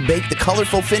heat to bake the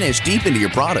colorful finish deep into your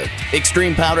product.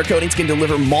 Extreme powder coatings can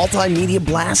deliver multimedia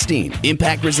blasting,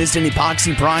 impact-resistant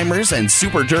epoxy primers, and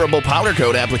super durable powder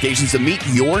coat applications to meet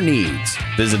your needs.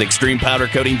 Visit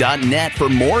extremepowdercoating.net for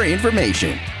more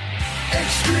information.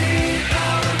 Extreme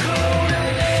Powder Coating.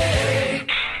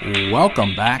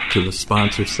 Welcome back to the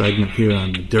sponsor segment here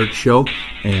on the Dirt Show,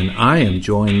 and I am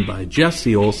joined by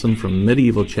Jesse Olson from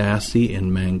Medieval Chassis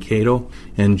in Mankato.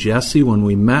 And Jesse, when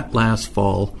we met last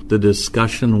fall, the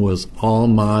discussion was all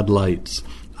mod lights.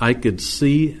 I could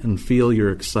see and feel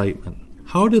your excitement.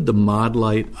 How did the mod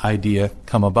light idea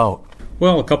come about?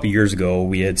 Well, a couple years ago,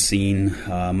 we had seen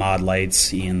mod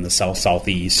lights in the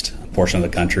southeast portion of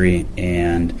the country,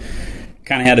 and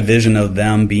kind of had a vision of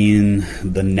them being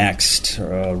the next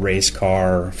race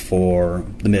car for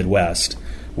the Midwest.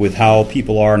 With how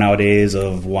people are nowadays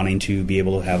of wanting to be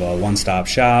able to have a one-stop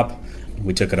shop,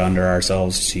 we took it under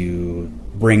ourselves to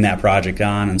bring that project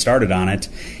on and started on it.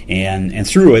 And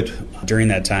through it, during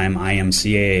that time,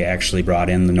 IMCA actually brought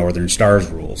in the Northern Stars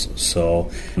rules.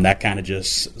 So that kind of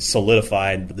just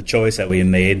solidified the choice that we had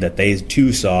made, that they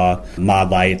too saw mod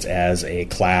lights as a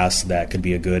class that could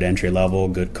be a good entry-level,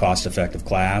 good cost-effective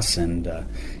class. And,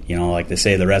 like they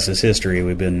say, the rest is history.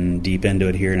 We've been deep into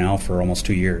it here now for almost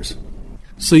 2 years.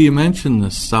 So you mentioned the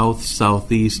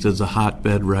southeast as a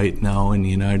hotbed right now in the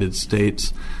United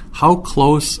States. How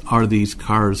close are these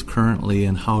cars currently,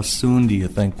 and how soon do you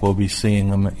think we'll be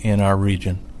seeing them in our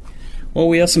region? Well,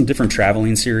 we have some different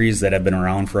traveling series that have been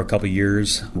around for a couple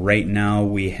years. Right now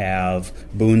we have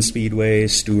Boone Speedway,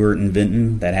 Stewart, and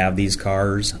Vinton that have these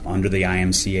cars under the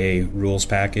IMCA rules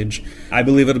package. I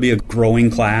believe it'll be a growing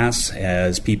class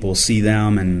as people see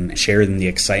them and share in the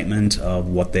excitement of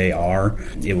what they are.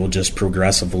 It will just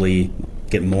progressively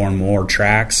get more and more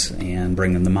tracks and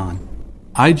bring them on.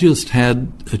 I just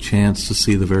had a chance to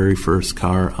see the very first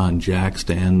car on jack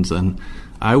stands, and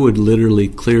I would literally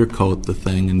clear coat the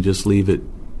thing and just leave it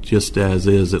just as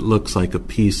is. It looks like a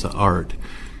piece of art.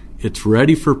 It's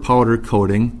ready for powder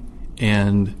coating,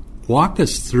 and walk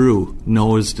us through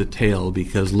nose to tail,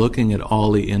 because looking at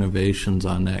all the innovations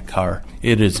on that car,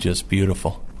 it is just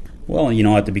beautiful.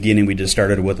 Well, at the beginning we just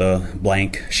started with a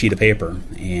blank sheet of paper,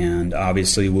 and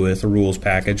obviously with a rules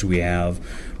package we have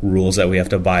rules that we have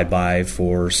to abide by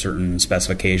for certain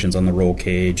specifications on the roll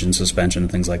cage and suspension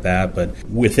and things like that. But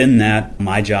within that,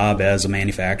 my job as a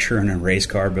manufacturer and a race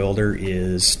car builder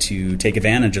is to take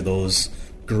advantage of those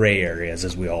gray areas,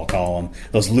 as we all call them,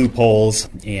 those loopholes.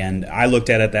 And I looked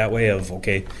at it that way of,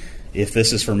 okay, if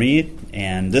this is for me,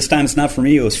 and this time it's not for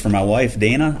me, it was for my wife,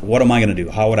 Dana, what am I going to do?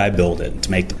 How would I build it to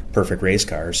make the perfect race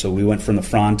car? So we went from the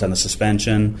front on the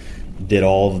suspension, did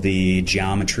all of the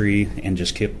geometry, and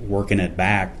just kept working it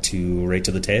back to right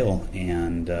to the tail.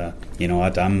 And you know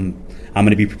what? I'm going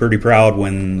to be pretty proud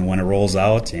when it rolls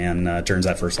out and turns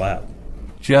that first lap.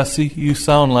 Jesse, you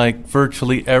sound like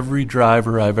virtually every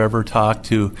driver I've ever talked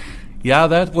to. Yeah,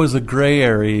 that was a gray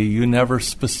area. You never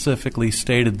specifically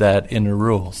stated that in the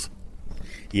rules.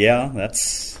 Yeah,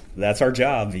 that's our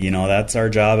job. That's our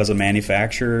job as a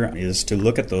manufacturer, is to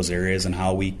look at those areas and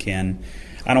how we can,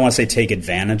 I don't want to say take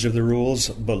advantage of the rules,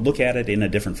 but look at it in a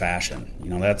different fashion.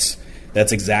 That's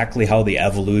exactly how the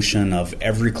evolution of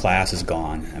every class has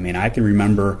gone. I mean, I can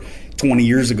remember 20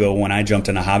 years ago when I jumped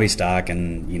into hobby stock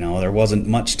and, there wasn't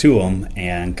much to them.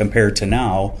 And compared to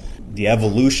now, the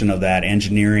evolution of that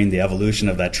engineering, the evolution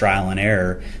of that trial and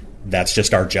error, that's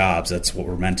just our jobs. That's what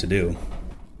we're meant to do.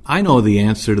 I know the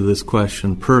answer to this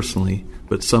question personally,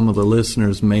 but some of the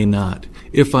listeners may not.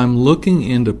 If I'm looking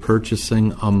into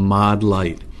purchasing a Mod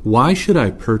Light, why should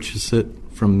I purchase it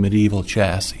from Medieval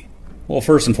Chassis? Well,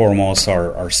 first and foremost,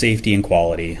 our safety and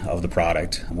quality of the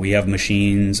product. We have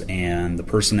machines and the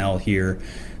personnel here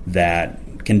that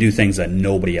can do things that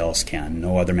nobody else can,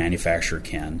 no other manufacturer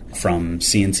can. From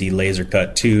CNC laser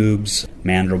cut tubes,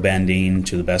 mandrel bending,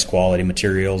 to the best quality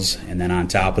materials, and then on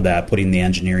top of that, putting the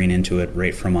engineering into it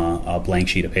right from a blank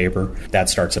sheet of paper. That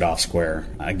starts it off square.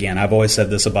 Again, I've always said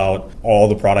this about all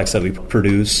the products that we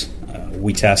produce.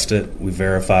 We test it, we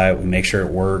verify it, we make sure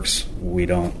it works. We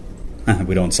don't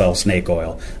sell snake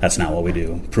oil. That's not what we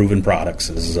do. Proven products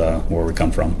is where we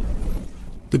come from.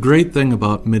 The great thing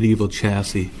about Medieval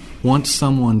Chassis, once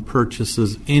someone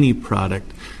purchases any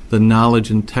product, the knowledge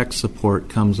and tech support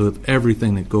comes with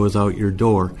everything that goes out your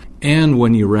door. And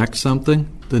when you wreck something,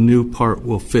 the new part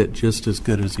will fit just as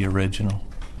good as the original.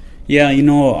 Yeah,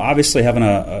 obviously having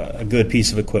a good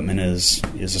piece of equipment is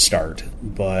a start.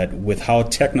 But with how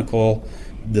technical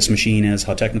this machine is,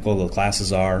 how technical the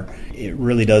classes are, it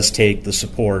really does take the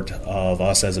support of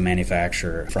us as a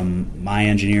manufacturer, from my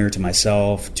engineer to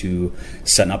myself to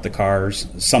setting up the cars.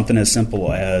 Something as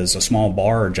simple as a small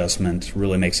bar adjustment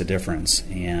really makes a difference,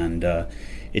 and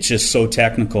it's just so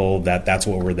technical that's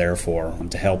what we're there for,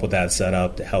 to help with that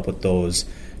setup, to help with those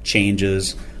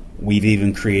changes. We've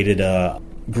even created a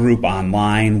group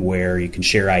online where you can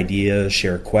share ideas,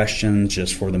 share questions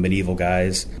just for the Medieval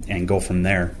guys, and go from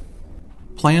there.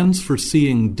 Plans for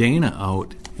seeing Dana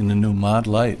out in the new Mod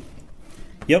Light?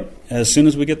 Yep. As soon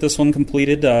as we get this one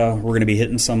completed, we're going to be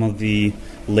hitting some of the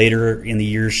later in the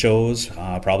year shows,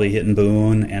 probably hitting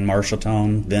Boone and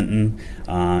Marshalltown, Vinton,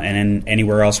 and then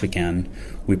anywhere else we can.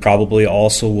 We probably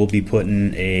also will be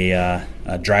putting a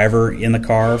driver in the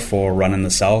car for running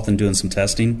the South and doing some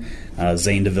testing.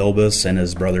 Zane DeVilbus and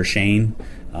his brother Shane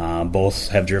both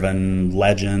have driven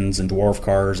Legends and Dwarf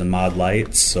cars and Mod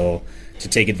Lights, so to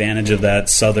take advantage of that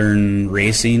southern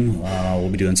racing,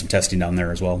 we'll be doing some testing down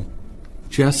there as well.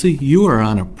 Jesse, you are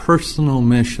on a personal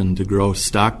mission to grow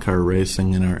stock car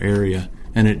racing in our area,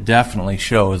 and it definitely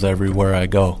shows everywhere I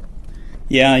go.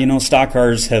 Yeah, stock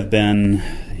cars have been,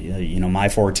 my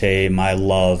forte, my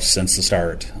love since the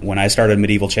start. When I started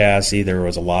Medieval Chassis, there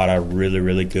was a lot of really,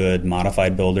 really good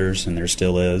modified builders, and there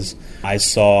still is. I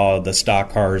saw the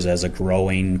stock cars as a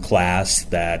growing class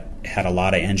that had a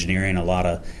lot of engineering, a lot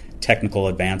of technical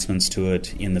advancements to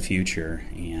it in the future,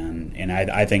 and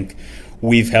I think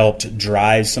we've helped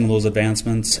drive some of those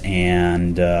advancements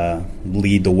and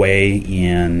lead the way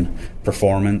in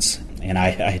performance, and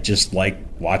I just like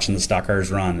watching the stock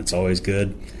cars run. It's always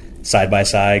good, side by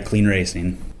side, clean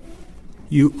racing.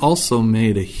 You also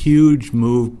made a huge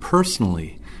move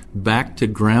personally back to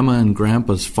Grandma and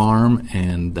Grandpa's farm,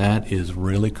 and that is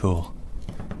really cool.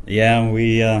 Yeah,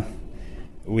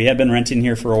 we had been renting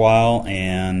here for a while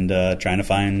and trying to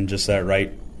find just that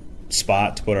right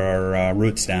spot to put our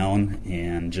roots down.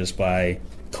 And just by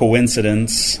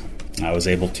coincidence, I was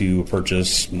able to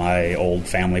purchase my old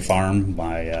family farm,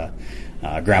 my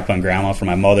grandpa and grandma from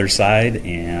my mother's side,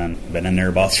 and been in there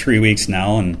about 3 weeks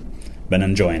now and been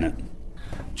enjoying it.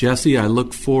 Jesse, I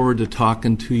look forward to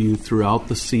talking to you throughout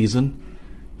the season.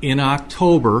 In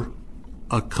October,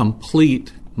 a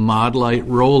complete Mod Light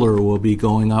roller will be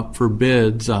going up for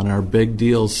bids on our Big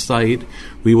Deals site.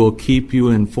 We will keep you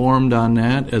informed on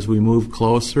that as we move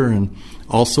closer, and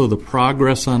also the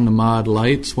progress on the Mod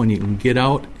Lights when you can get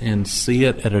out and see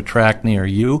it at a track near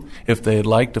you. If they'd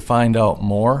like to find out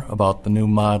more about the new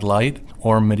Mod Light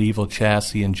or medieval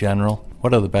chassis in general,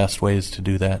 what are the best ways to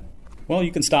do that? Well,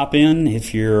 you can stop in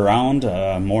if you're around.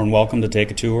 More than welcome to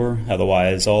take a tour.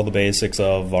 Otherwise, all the basics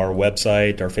of our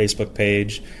website, our Facebook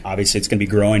page. Obviously, it's going to be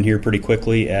growing here pretty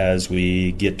quickly as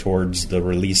we get towards the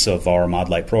release of our Mod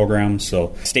Light program.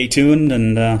 So stay tuned,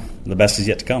 and the best is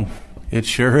yet to come. It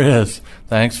sure is.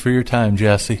 Thanks for your time,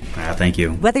 Jesse. Thank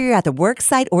you. Whether you're at the work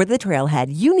site or the trailhead,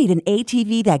 you need an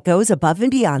ATV that goes above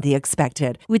and beyond the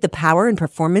expected. With the power and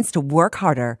performance to work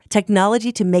harder,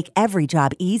 technology to make every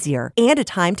job easier, and a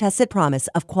time-tested promise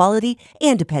of quality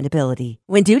and dependability.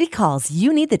 When duty calls,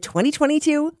 you need the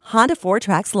 2022 Honda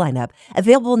 4Trax lineup,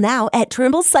 available now at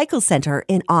Trimble Cycle Center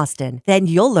in Austin. Then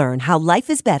you'll learn how life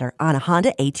is better on a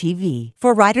Honda ATV.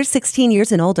 For riders 16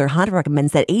 years and older, Honda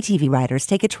recommends that ATV riders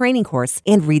take a training course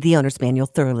and read the owner's manual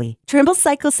thoroughly. Trimble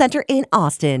Cycle Center in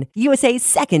Austin, USA's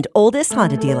second oldest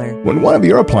Honda dealer. When one of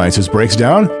your appliances breaks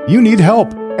down, you need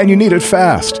help, and you need it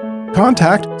fast.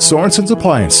 Contact Sorensen's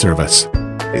Appliance Service.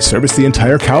 They service the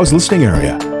entire Cows listening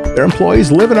area. Their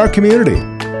employees live in our community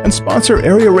and sponsor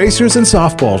area racers and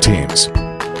softball teams.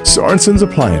 Sorensen's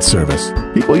Appliance Service.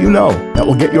 People you know that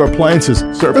will get your appliances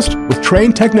serviced with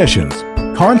trained technicians.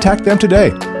 Contact them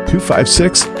today,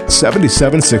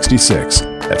 256-7766.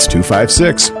 That's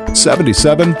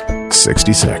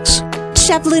 256-7766.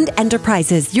 Shevland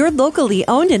Enterprises, your locally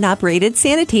owned and operated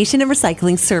sanitation and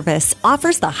recycling service,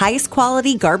 offers the highest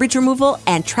quality garbage removal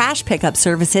and trash pickup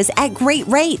services at great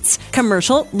rates.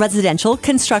 Commercial, residential,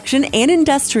 construction, and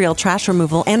industrial trash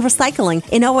removal and recycling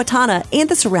in Owatonna and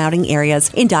the surrounding areas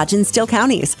in Dodge and Steele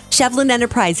counties. Shevland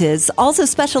Enterprises also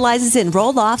specializes in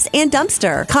roll-offs and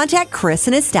dumpster. Contact Chris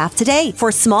and his staff today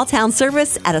for small town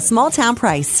service at a small town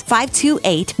price.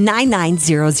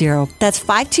 528-9900. That's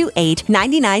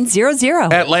 528-9900.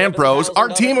 At Land Pros, our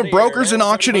team of brokers and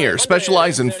auctioneers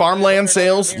specialize in farmland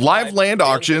sales, live land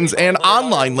auctions, and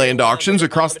online land auctions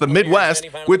across the Midwest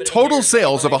with total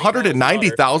sales of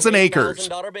 190,000 acres.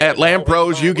 At Land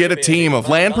Pros, you get a team of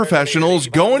land professionals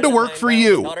going to work for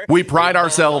you. We pride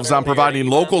ourselves on providing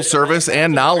local service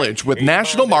and knowledge with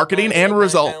national marketing and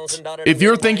results. If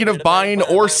you're thinking of buying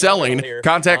or selling,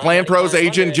 contact Land Pros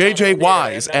agent JJ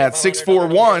Wise at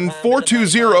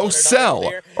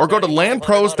 641-420-SELL or go to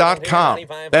landpros.com.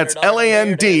 That's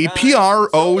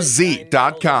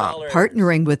LANDPROZ.com.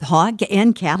 Partnering with hog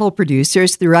and cattle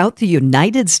producers throughout the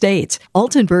United States,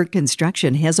 Altenburg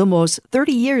Construction has almost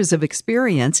 30 years of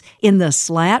experience in the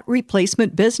slat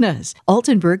replacement business.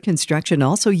 Altenburg Construction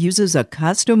also uses a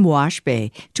custom wash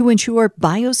bay to ensure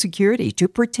biosecurity to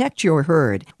protect your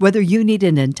herd. Whether you need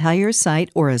an entire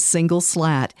site or a single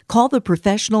slat, call the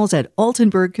professionals at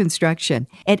Altenburg Construction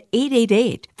at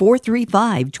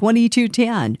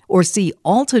 888-435-2210 or see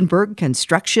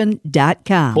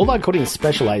altenburgconstruction.com. Bulldog Coatings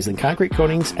specializes in concrete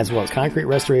coatings as well as concrete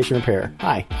restoration repair.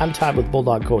 Hi, I'm Todd with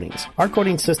Bulldog Coatings. Our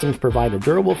coating systems provide a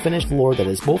durable finished floor that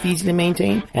is both easy to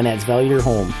maintain and adds value to your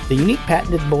home. The unique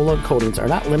patented Bulldog coatings are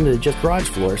not limited to just garage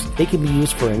floors. They can be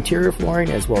used for interior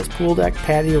flooring as well as pool deck,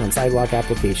 patio, and sidewalk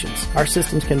applications. Our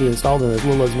systems can be installed in as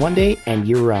little as one day and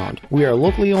year-round. We are a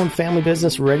locally owned family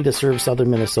business ready to serve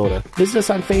southern Minnesota. Visit us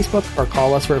on Facebook or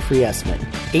call us for a free estimate.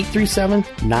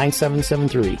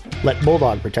 837-9773. Let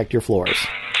Bulldog protect your floors.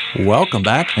 Welcome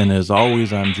back, and as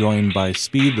always, I'm joined by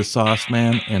Speed the Sauce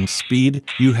Man. And Speed,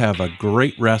 you have a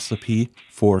great recipe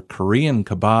for Korean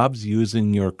kebabs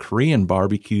using your Korean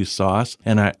barbecue sauce.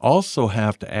 And I also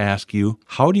have to ask you,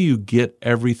 how do you get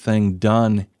everything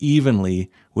done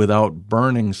evenly without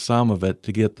burning some of it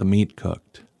to get the meat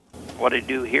cooked? What I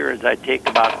do here is I take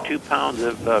about 2 pounds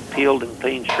of peeled and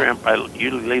cleaned shrimp. I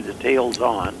usually leave the tails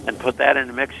on and put that in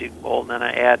a mixing bowl. Then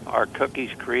I add our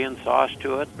Cookies Korean sauce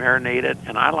to it, marinate it,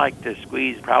 and I like to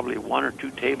squeeze probably 1 or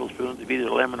 2 tablespoons of either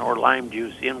lemon or lime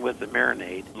juice in with the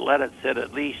marinade. Let it sit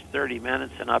at least 30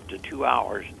 minutes and up to 2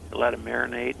 hours to let it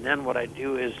marinate. And then what I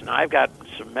do is, now I've got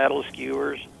some metal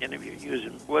skewers, and if you're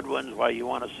using wood ones, well, you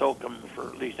want to soak them for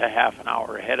at least a half an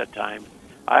hour ahead of time.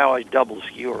 I always double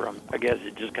skewer them. I guess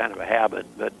it's just kind of a habit,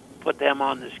 but put them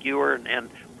on the skewer, and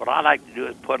what I like to do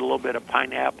is put a little bit of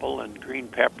pineapple and green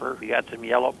pepper. You got some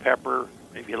yellow pepper.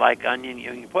 If you like onion, you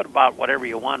can put about whatever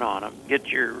you want on them. Get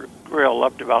your grill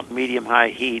up to about medium-high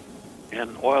heat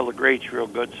and oil the grates real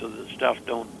good so the stuff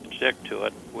don't stick to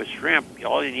it. With shrimp,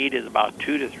 all you need is about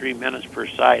 2 to 3 minutes per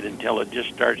side until it just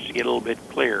starts to get a little bit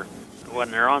clear. When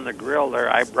they're on the grill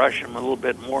there, I brush them a little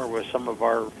bit more with some of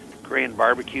our Korean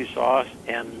barbecue sauce,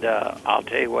 and I'll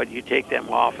tell you what, you take them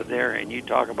off of there and you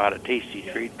talk about a tasty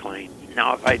treat, Clayne.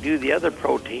 Now, if I do the other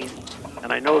protein,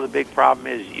 and I know the big problem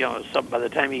is, by the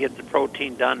time you get the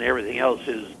protein done, everything else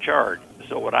is charred.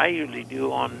 So what I usually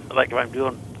do if I'm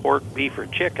doing pork, beef, or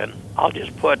chicken, I'll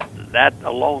just put that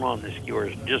alone on the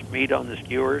skewers, just meat on the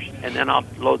skewers, and then I'll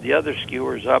load the other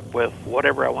skewers up with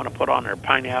whatever I want to put on there,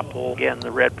 pineapple, again,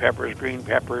 the red peppers, green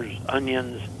peppers,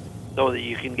 onions, so that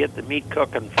you can get the meat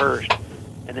cooking first,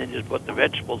 and then just put the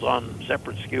vegetables on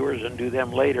separate skewers and do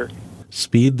them later.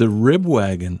 Speed the Rib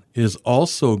Wagon is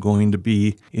also going to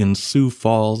be in Sioux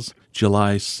Falls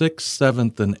July 6th,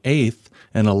 7th, and 8th,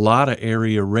 and a lot of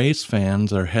area race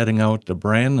fans are heading out to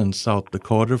Brandon, South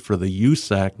Dakota for the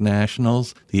USAC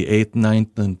Nationals, the 8th,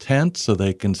 9th, and 10th, so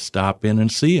they can stop in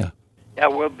and see you. Yeah,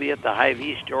 we'll be at the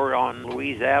Hy-Vee store on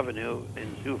Louise Avenue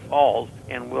in Sioux Falls,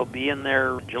 and we'll be in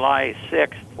there July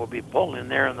 6th. We'll be pulling in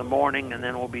there in the morning, and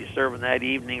then we'll be serving that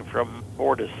evening from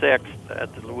 4 to 6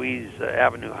 at the Louise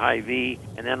Avenue Hy-Vee.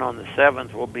 And then on the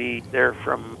 7th, we'll be there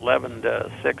from 11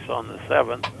 to 6 on the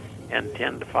 7th and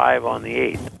 10 to 5 on the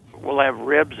 8th. We'll have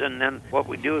ribs, and then what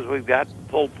we do is we've got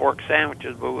pulled pork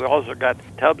sandwiches, but we've also got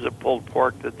tubs of pulled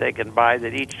pork that they can buy,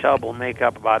 that each tub will make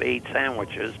up about 8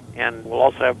 sandwiches. And we'll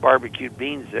also have barbecued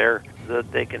beans there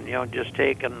that they can, just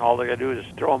take, and all they got to do is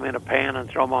throw them in a pan and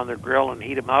throw them on their grill and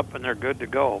heat them up, and they're good to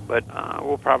go. But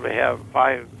we'll probably have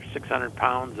 500-600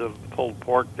 pounds of pulled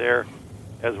pork there,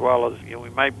 as well as, we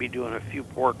might be doing a few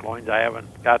pork loins. I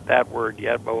haven't got that word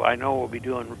yet, but I know we'll be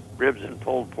doing ribs and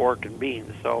pulled pork and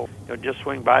beans. So, just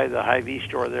swing by the Hy-Vee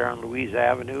store there on Louise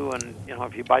Avenue, and,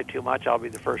 if you buy too much, I'll be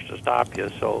the first to stop you,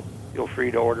 so feel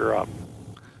free to order up.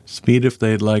 Speed, if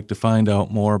they'd like to find out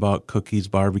more about Cookies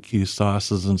barbecue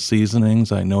sauces and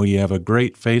seasonings, I know you have a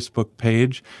great Facebook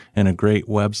page and a great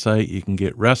website. You can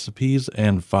get recipes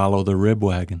and follow the Rib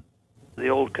Wagon. The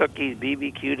old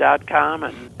cookiesbbq.com,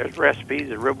 and there's recipes,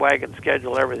 the Rib Wagon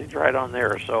schedule, everything's right on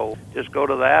there. So just go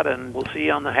to that, and we'll see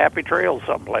you on the happy trails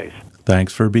someplace.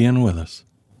 Thanks for being with us.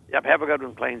 Yep, have a good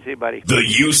one, Clayne. See you, buddy. The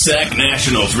USAC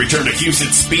Nationals return to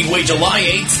Houston Speedway July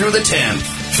 8th through the 10th.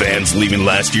 Fans leaving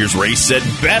last year's race said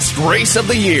best race of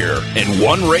the year, and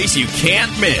one race you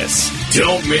can't miss.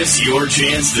 Don't miss your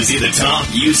chance to see the top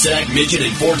USAC midget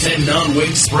and 410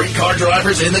 non-wing sprint car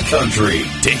drivers in the country.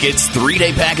 Tickets,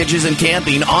 3-day packages, and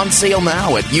camping on sale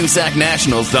now at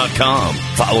USACNationals.com.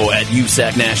 Follow at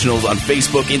USAC Nationals on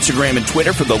Facebook, Instagram, and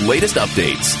Twitter for the latest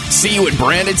updates. See you in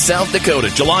Brandon, South Dakota,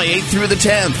 July 8th through the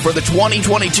 10th for the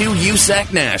 2022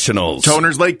 USAC Nationals.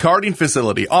 Toners Lake Karting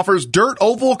Facility offers dirt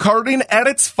oval karting at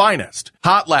its finest.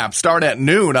 Hot laps start at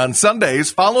noon on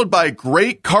Sundays, followed by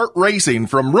great kart racing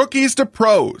from rookies to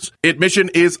pros. Admission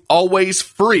is always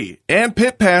free, and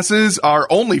pit passes are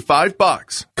only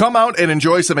 $5. Come out and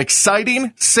enjoy some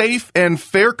exciting, safe, and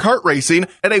fair kart racing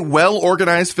at a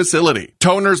well-organized facility.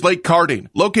 Toners Lake Karting,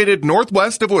 located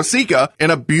northwest of Waseca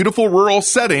in a beautiful rural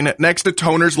setting next to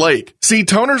Toners Lake. See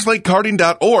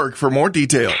tonerslakekarting.org for more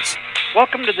details.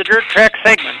 Welcome to the Dirt Track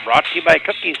segment, brought to you by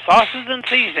Cookies, Sauces, and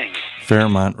Seasonings.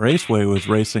 Fairmont Raceway was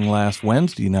racing last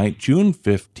Wednesday night, June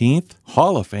 15th,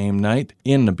 Hall of Fame night.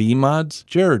 In the B-Mods,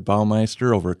 Jared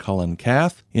Baumeister over Cullen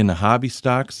Cath. In the Hobby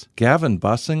Stocks, Gavin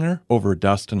Bussinger over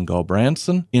Dustin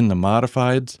Gulbranson. In the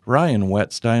Modifieds, Ryan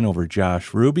Wetstein over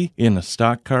Josh Ruby. In the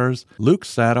Stock Cars, Luke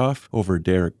Sadoff over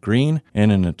Derek Green.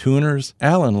 And in the Tuners,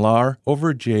 Alan Lahr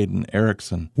over Jaden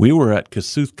Erickson. We were at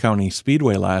Kossuth County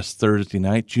Speedway last Thursday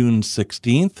night, June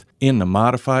 16th. In the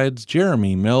Modifieds,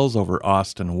 Jeremy Mills over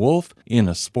Austin Wolf. In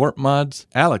the Sport Mods,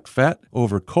 Alec Fett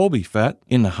over Colby Fett.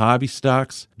 In the Hobby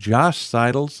Stocks, Josh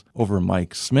Seidels over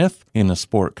Mike Smith. In the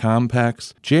Sport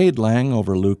Compacts, Jade Lang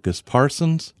over Lucas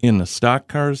Parsons. In the Stock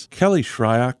Cars, Kelly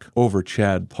Shryock over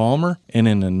Chad Palmer. And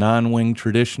in the non-wing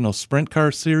traditional sprint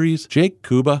car series, Jake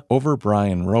Kuba over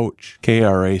Brian Roach.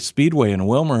 KRA Speedway in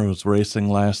Wilmer was racing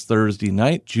last Thursday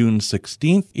night, June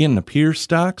 16th. In the Pier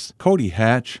Stocks, Cody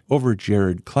Hatch over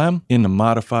Jared Clem. In the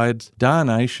Modifieds, Don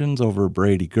Ishins over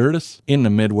Brady Gertis. In the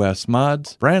Midwest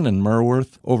Mods, Brandon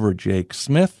Merworth over Jake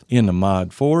Smith. In the Mod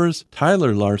 4s,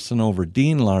 Tyler Larson over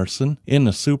Dean Larson. In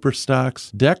the Super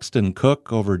Stocks, Dexton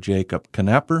Cook over Jacob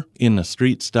Knepper. In the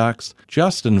Street Stocks,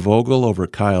 Justin Vogel over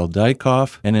Kyle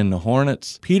Dykoff. And in the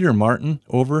Hornets, Peter Martin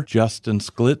over Justin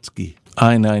Sklitsky.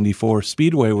 I-94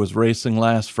 Speedway was racing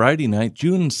last Friday night,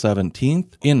 June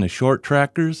 17th. In the short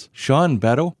trackers, Sean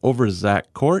Beto over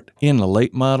Zach Court. In the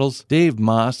late models, Dave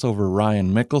Moss over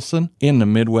Ryan Mickelson. In the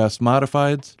Midwest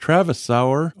Modifieds, Travis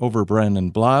Sauer over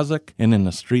Brandon Blazek. And in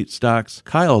the street stocks,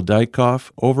 Kyle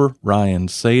Dykoff over Ryan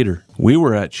Sater. We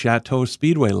were at Chateau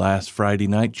Speedway last Friday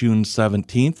night, June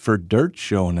 17th, for Dirt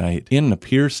Show night. In the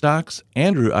Pure Stocks,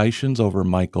 Andrew Eichens over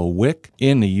Michael Wick.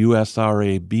 In the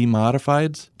USRA B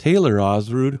Modifieds, Taylor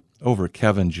Osrud over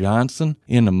Kevin Johnson.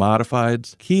 In the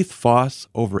Modifieds, Keith Foss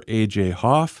over AJ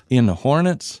Hoff. In the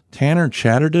Hornets, Tanner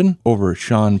Chatterton over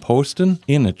Sean Poston.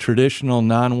 In the traditional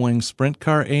non-wing sprint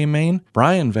car A-main,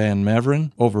 Brian Van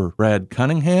Meveren over Brad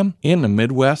Cunningham. In the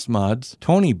Midwest Mods,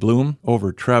 Tony Bloom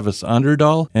over Travis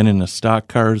Underdahl. And in the stock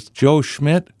cars, Joe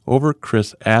Schmidt over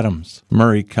Chris Adams.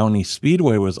 Murray County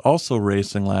Speedway was also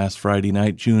racing last Friday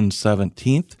night, June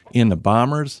 17th. In the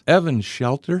Bombers, Evan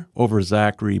Shelter over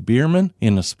Zachary Bierman.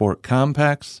 In the Sport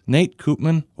Compacts, Nate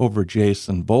Koopman over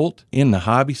Jason Bolt. In the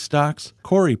Hobby Stocks,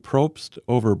 Corey Probst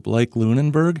over Blake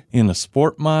Lunenberg. In the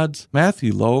Sport Mods,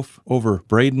 Matthew Loaf over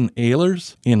Braden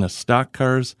Ehlers. In the Stock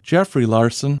Cars, Jeffrey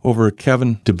Larson over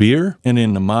Kevin DeBeer. And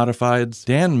in the Modifieds,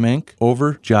 Dan Mink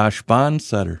over Josh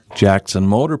Bonsetter. Jackson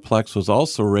Motorplex was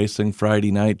also racing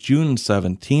Friday night, June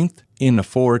 17th. In the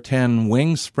 410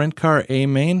 Wing Sprint Car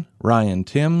A-Main, Ryan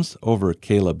Timms over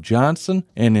Caleb Johnson.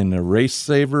 And in the Race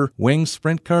Saver Wing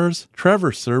Sprint Cars,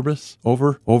 Trevor Service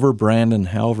over Brandon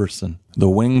Halverson. The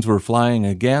Wings were flying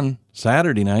again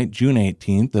Saturday night, June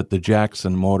 18th at the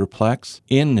Jackson Motorplex.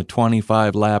 In the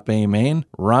 25-lap A-Main,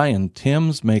 Ryan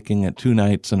Timms making it 2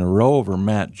 nights in a row over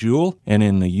Matt Jewell. And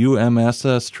in the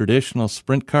UMSS Traditional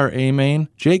Sprint Car A-Main,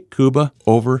 Jake Kuba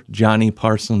over Johnny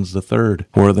Parsons III.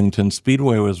 Worthington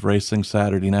Speedway was racing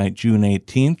Saturday night, June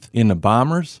 18th. In the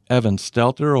Bombers, Evan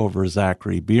Stelter over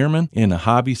Zachary Bierman. In the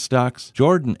Hobby Stocks,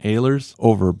 Jordan Ehlers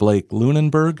over Blake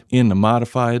Lunenberg. In the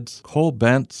Modifieds, Cole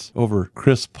Bentz over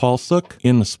Chris Paulsuk.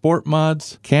 In the Sport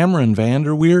Mods, Cameron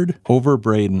Vanderweerd over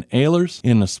Braden Ehlers.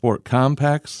 In the Sport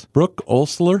Compacts, Brooke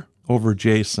Olsler over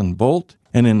Jason Bolt.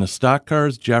 And in the Stock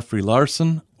Cars, Jeffrey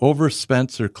Larson over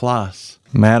Spencer Kloss.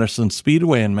 Madison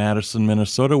Speedway in Madison,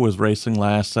 Minnesota was racing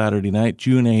last Saturday night,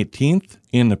 June 18th.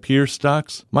 In the Pure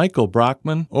Stocks, Michael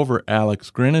Brockman over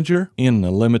Alex Grininger. In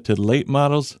the Limited Late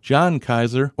Models, John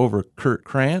Kaiser over Kurt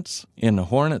Krantz. In the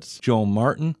Hornets, Joe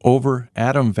Martin over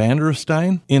Adam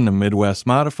Vanderstein. In the Midwest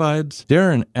Modifieds,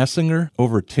 Darren Essinger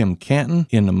over Tim Canton.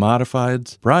 In the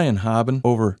Modifieds, Brian Haben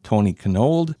over Tony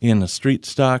Knold. In the Street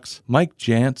Stocks, Mike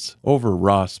Jantz over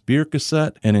Ross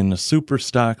Bierkasset. And in the Super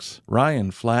Stocks,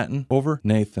 Ryan Flatten over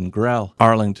Nathan Grell.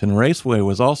 Arlington Raceway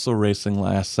was also racing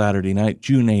last Saturday night,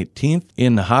 June 18th.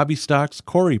 In the Hobby Stocks,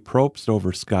 Corey Probst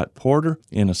over Scott Porter.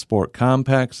 In the Sport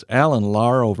Compacts, Alan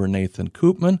Lahr over Nathan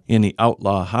Koopman. In the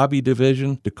Outlaw Hobby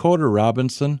Division, Dakota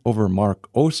Robinson over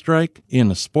Mark Ostrike. In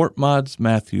the Sport Mods,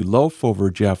 Matthew Loaf over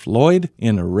Jeff Lloyd.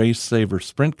 In the Race Saver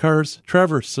Sprint Cars,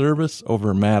 Trevor Service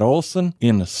over Matt Olson.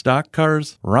 In the Stock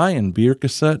Cars, Ryan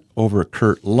Bierkasset over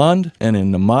Kurt Lund. And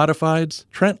in the Modifieds,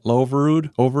 Trent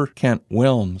Loverud over Kent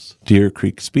Wilms. Deer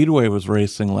Creek Speedway was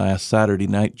racing last Saturday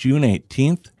night, June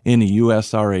 18th. In the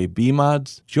USRA B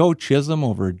Mods, Joe Chisholm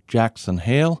over Jackson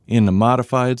Hale. In the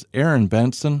Modifieds, Aaron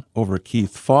Benson over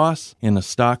Keith Foss. In the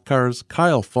Stock Cars,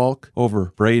 Kyle Falk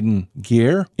over Braden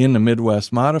Gear. In the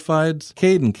Midwest Modifieds,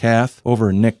 Caden Kath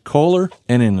over Nick Kohler.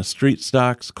 And in the Street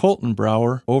Stocks, Colton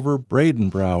Brower over Braden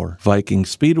Brower. Viking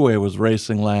Speedway was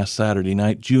racing last Saturday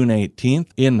night, June 18th.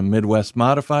 In the Midwest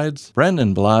Modifieds,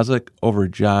 Brendan Blazek over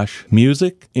Josh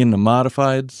Music. In the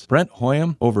Modifieds, Brent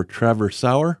Hoyam over Trevor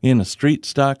Sauer. In the Street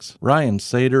Stocks, Ryan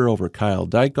Sater over Kyle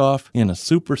Dykoff. In the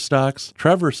Super Stocks,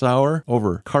 Trevor Sauer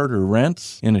over Carter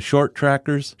Rentz. In the Short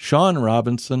Trackers, Sean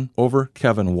Robinson over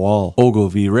Kevin Wall.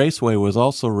 Ogilvie Raceway was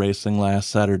also racing last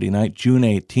Saturday night, June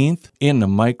 18th. In the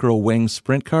Micro Wing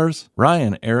Sprint Cars,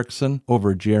 Ryan Erickson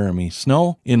over Jeremy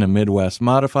Snow. In the Midwest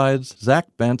Modifieds, Zach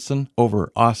Benson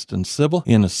over Austin Sybil.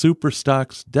 In the Super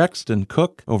Stocks, Dexton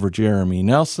Cook over Jeremy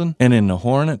Nelson. And in the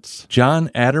Hornets, John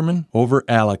Adderman over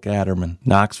Alec Adderman.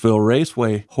 Knoxville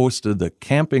Raceway hosted the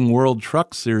Camping World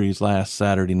Truck Series last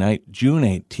Saturday night, June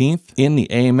 18th. In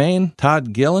the A-Main,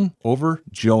 Todd Gillen over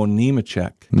Joe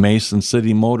Nemechek. Mason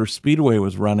City Motor Speedway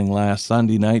was running last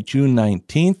Sunday night, June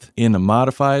 19th. In the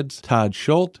Modifieds, Todd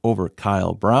Schultz over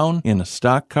Kyle Brown. In the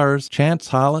Stock Cars, Chance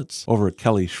Hollitz over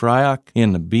Kelly Shryock.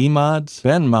 In the B-Mods,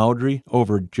 Ben Mowdrey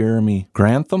over Jeremy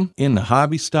Grantham. In the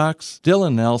Hobby Stocks,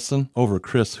 Dylan Nelson over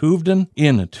Chris Hoovden.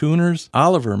 In the Tuners,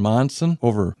 Oliver Monson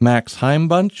over Max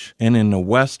Heimbunch. And in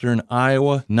the Western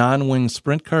Iowa Non-Wing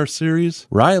Sprint Car Series,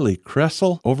 Riley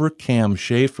Kressel over Cam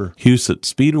Schaefer. Huset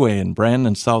Speedway in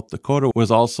Brandon, South Dakota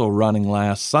was also running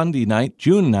last Sunday night,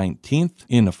 June 19th.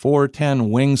 In the 410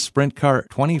 Wing Sprint Car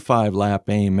 25-lap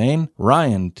A-Main,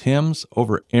 Ryan Timms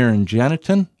over Aaron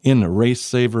Jeniton. In the Race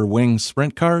Saver Wing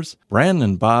Sprint Cars,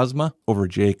 Brandon Bosma over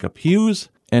Jacob Hughes.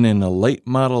 And in the late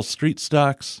model street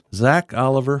stocks, Zach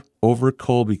Oliver over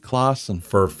Colby Clausen.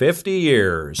 For 50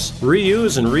 years,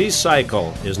 reuse and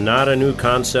recycle is not a new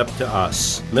concept to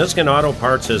us. Miskin Auto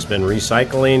Parts has been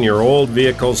recycling your old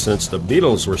vehicles since the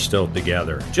Beatles were still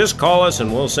together. Just call us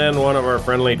and we'll send one of our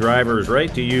friendly drivers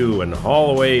right to you and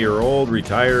haul away your old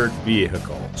retired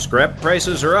vehicle. Scrap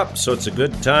prices are up, so it's a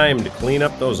good time to clean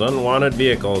up those unwanted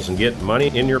vehicles and get money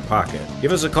in your pocket.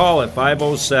 Give us a call at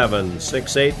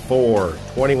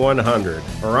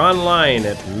 507-684-2100 or online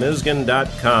at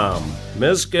Miskin.com.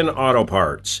 Miskin Auto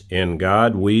Parts. In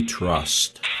God we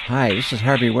trust. Hi, this is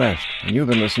Harvey West, and you've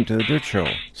been listening to The Dirt Show.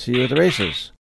 See you at the races.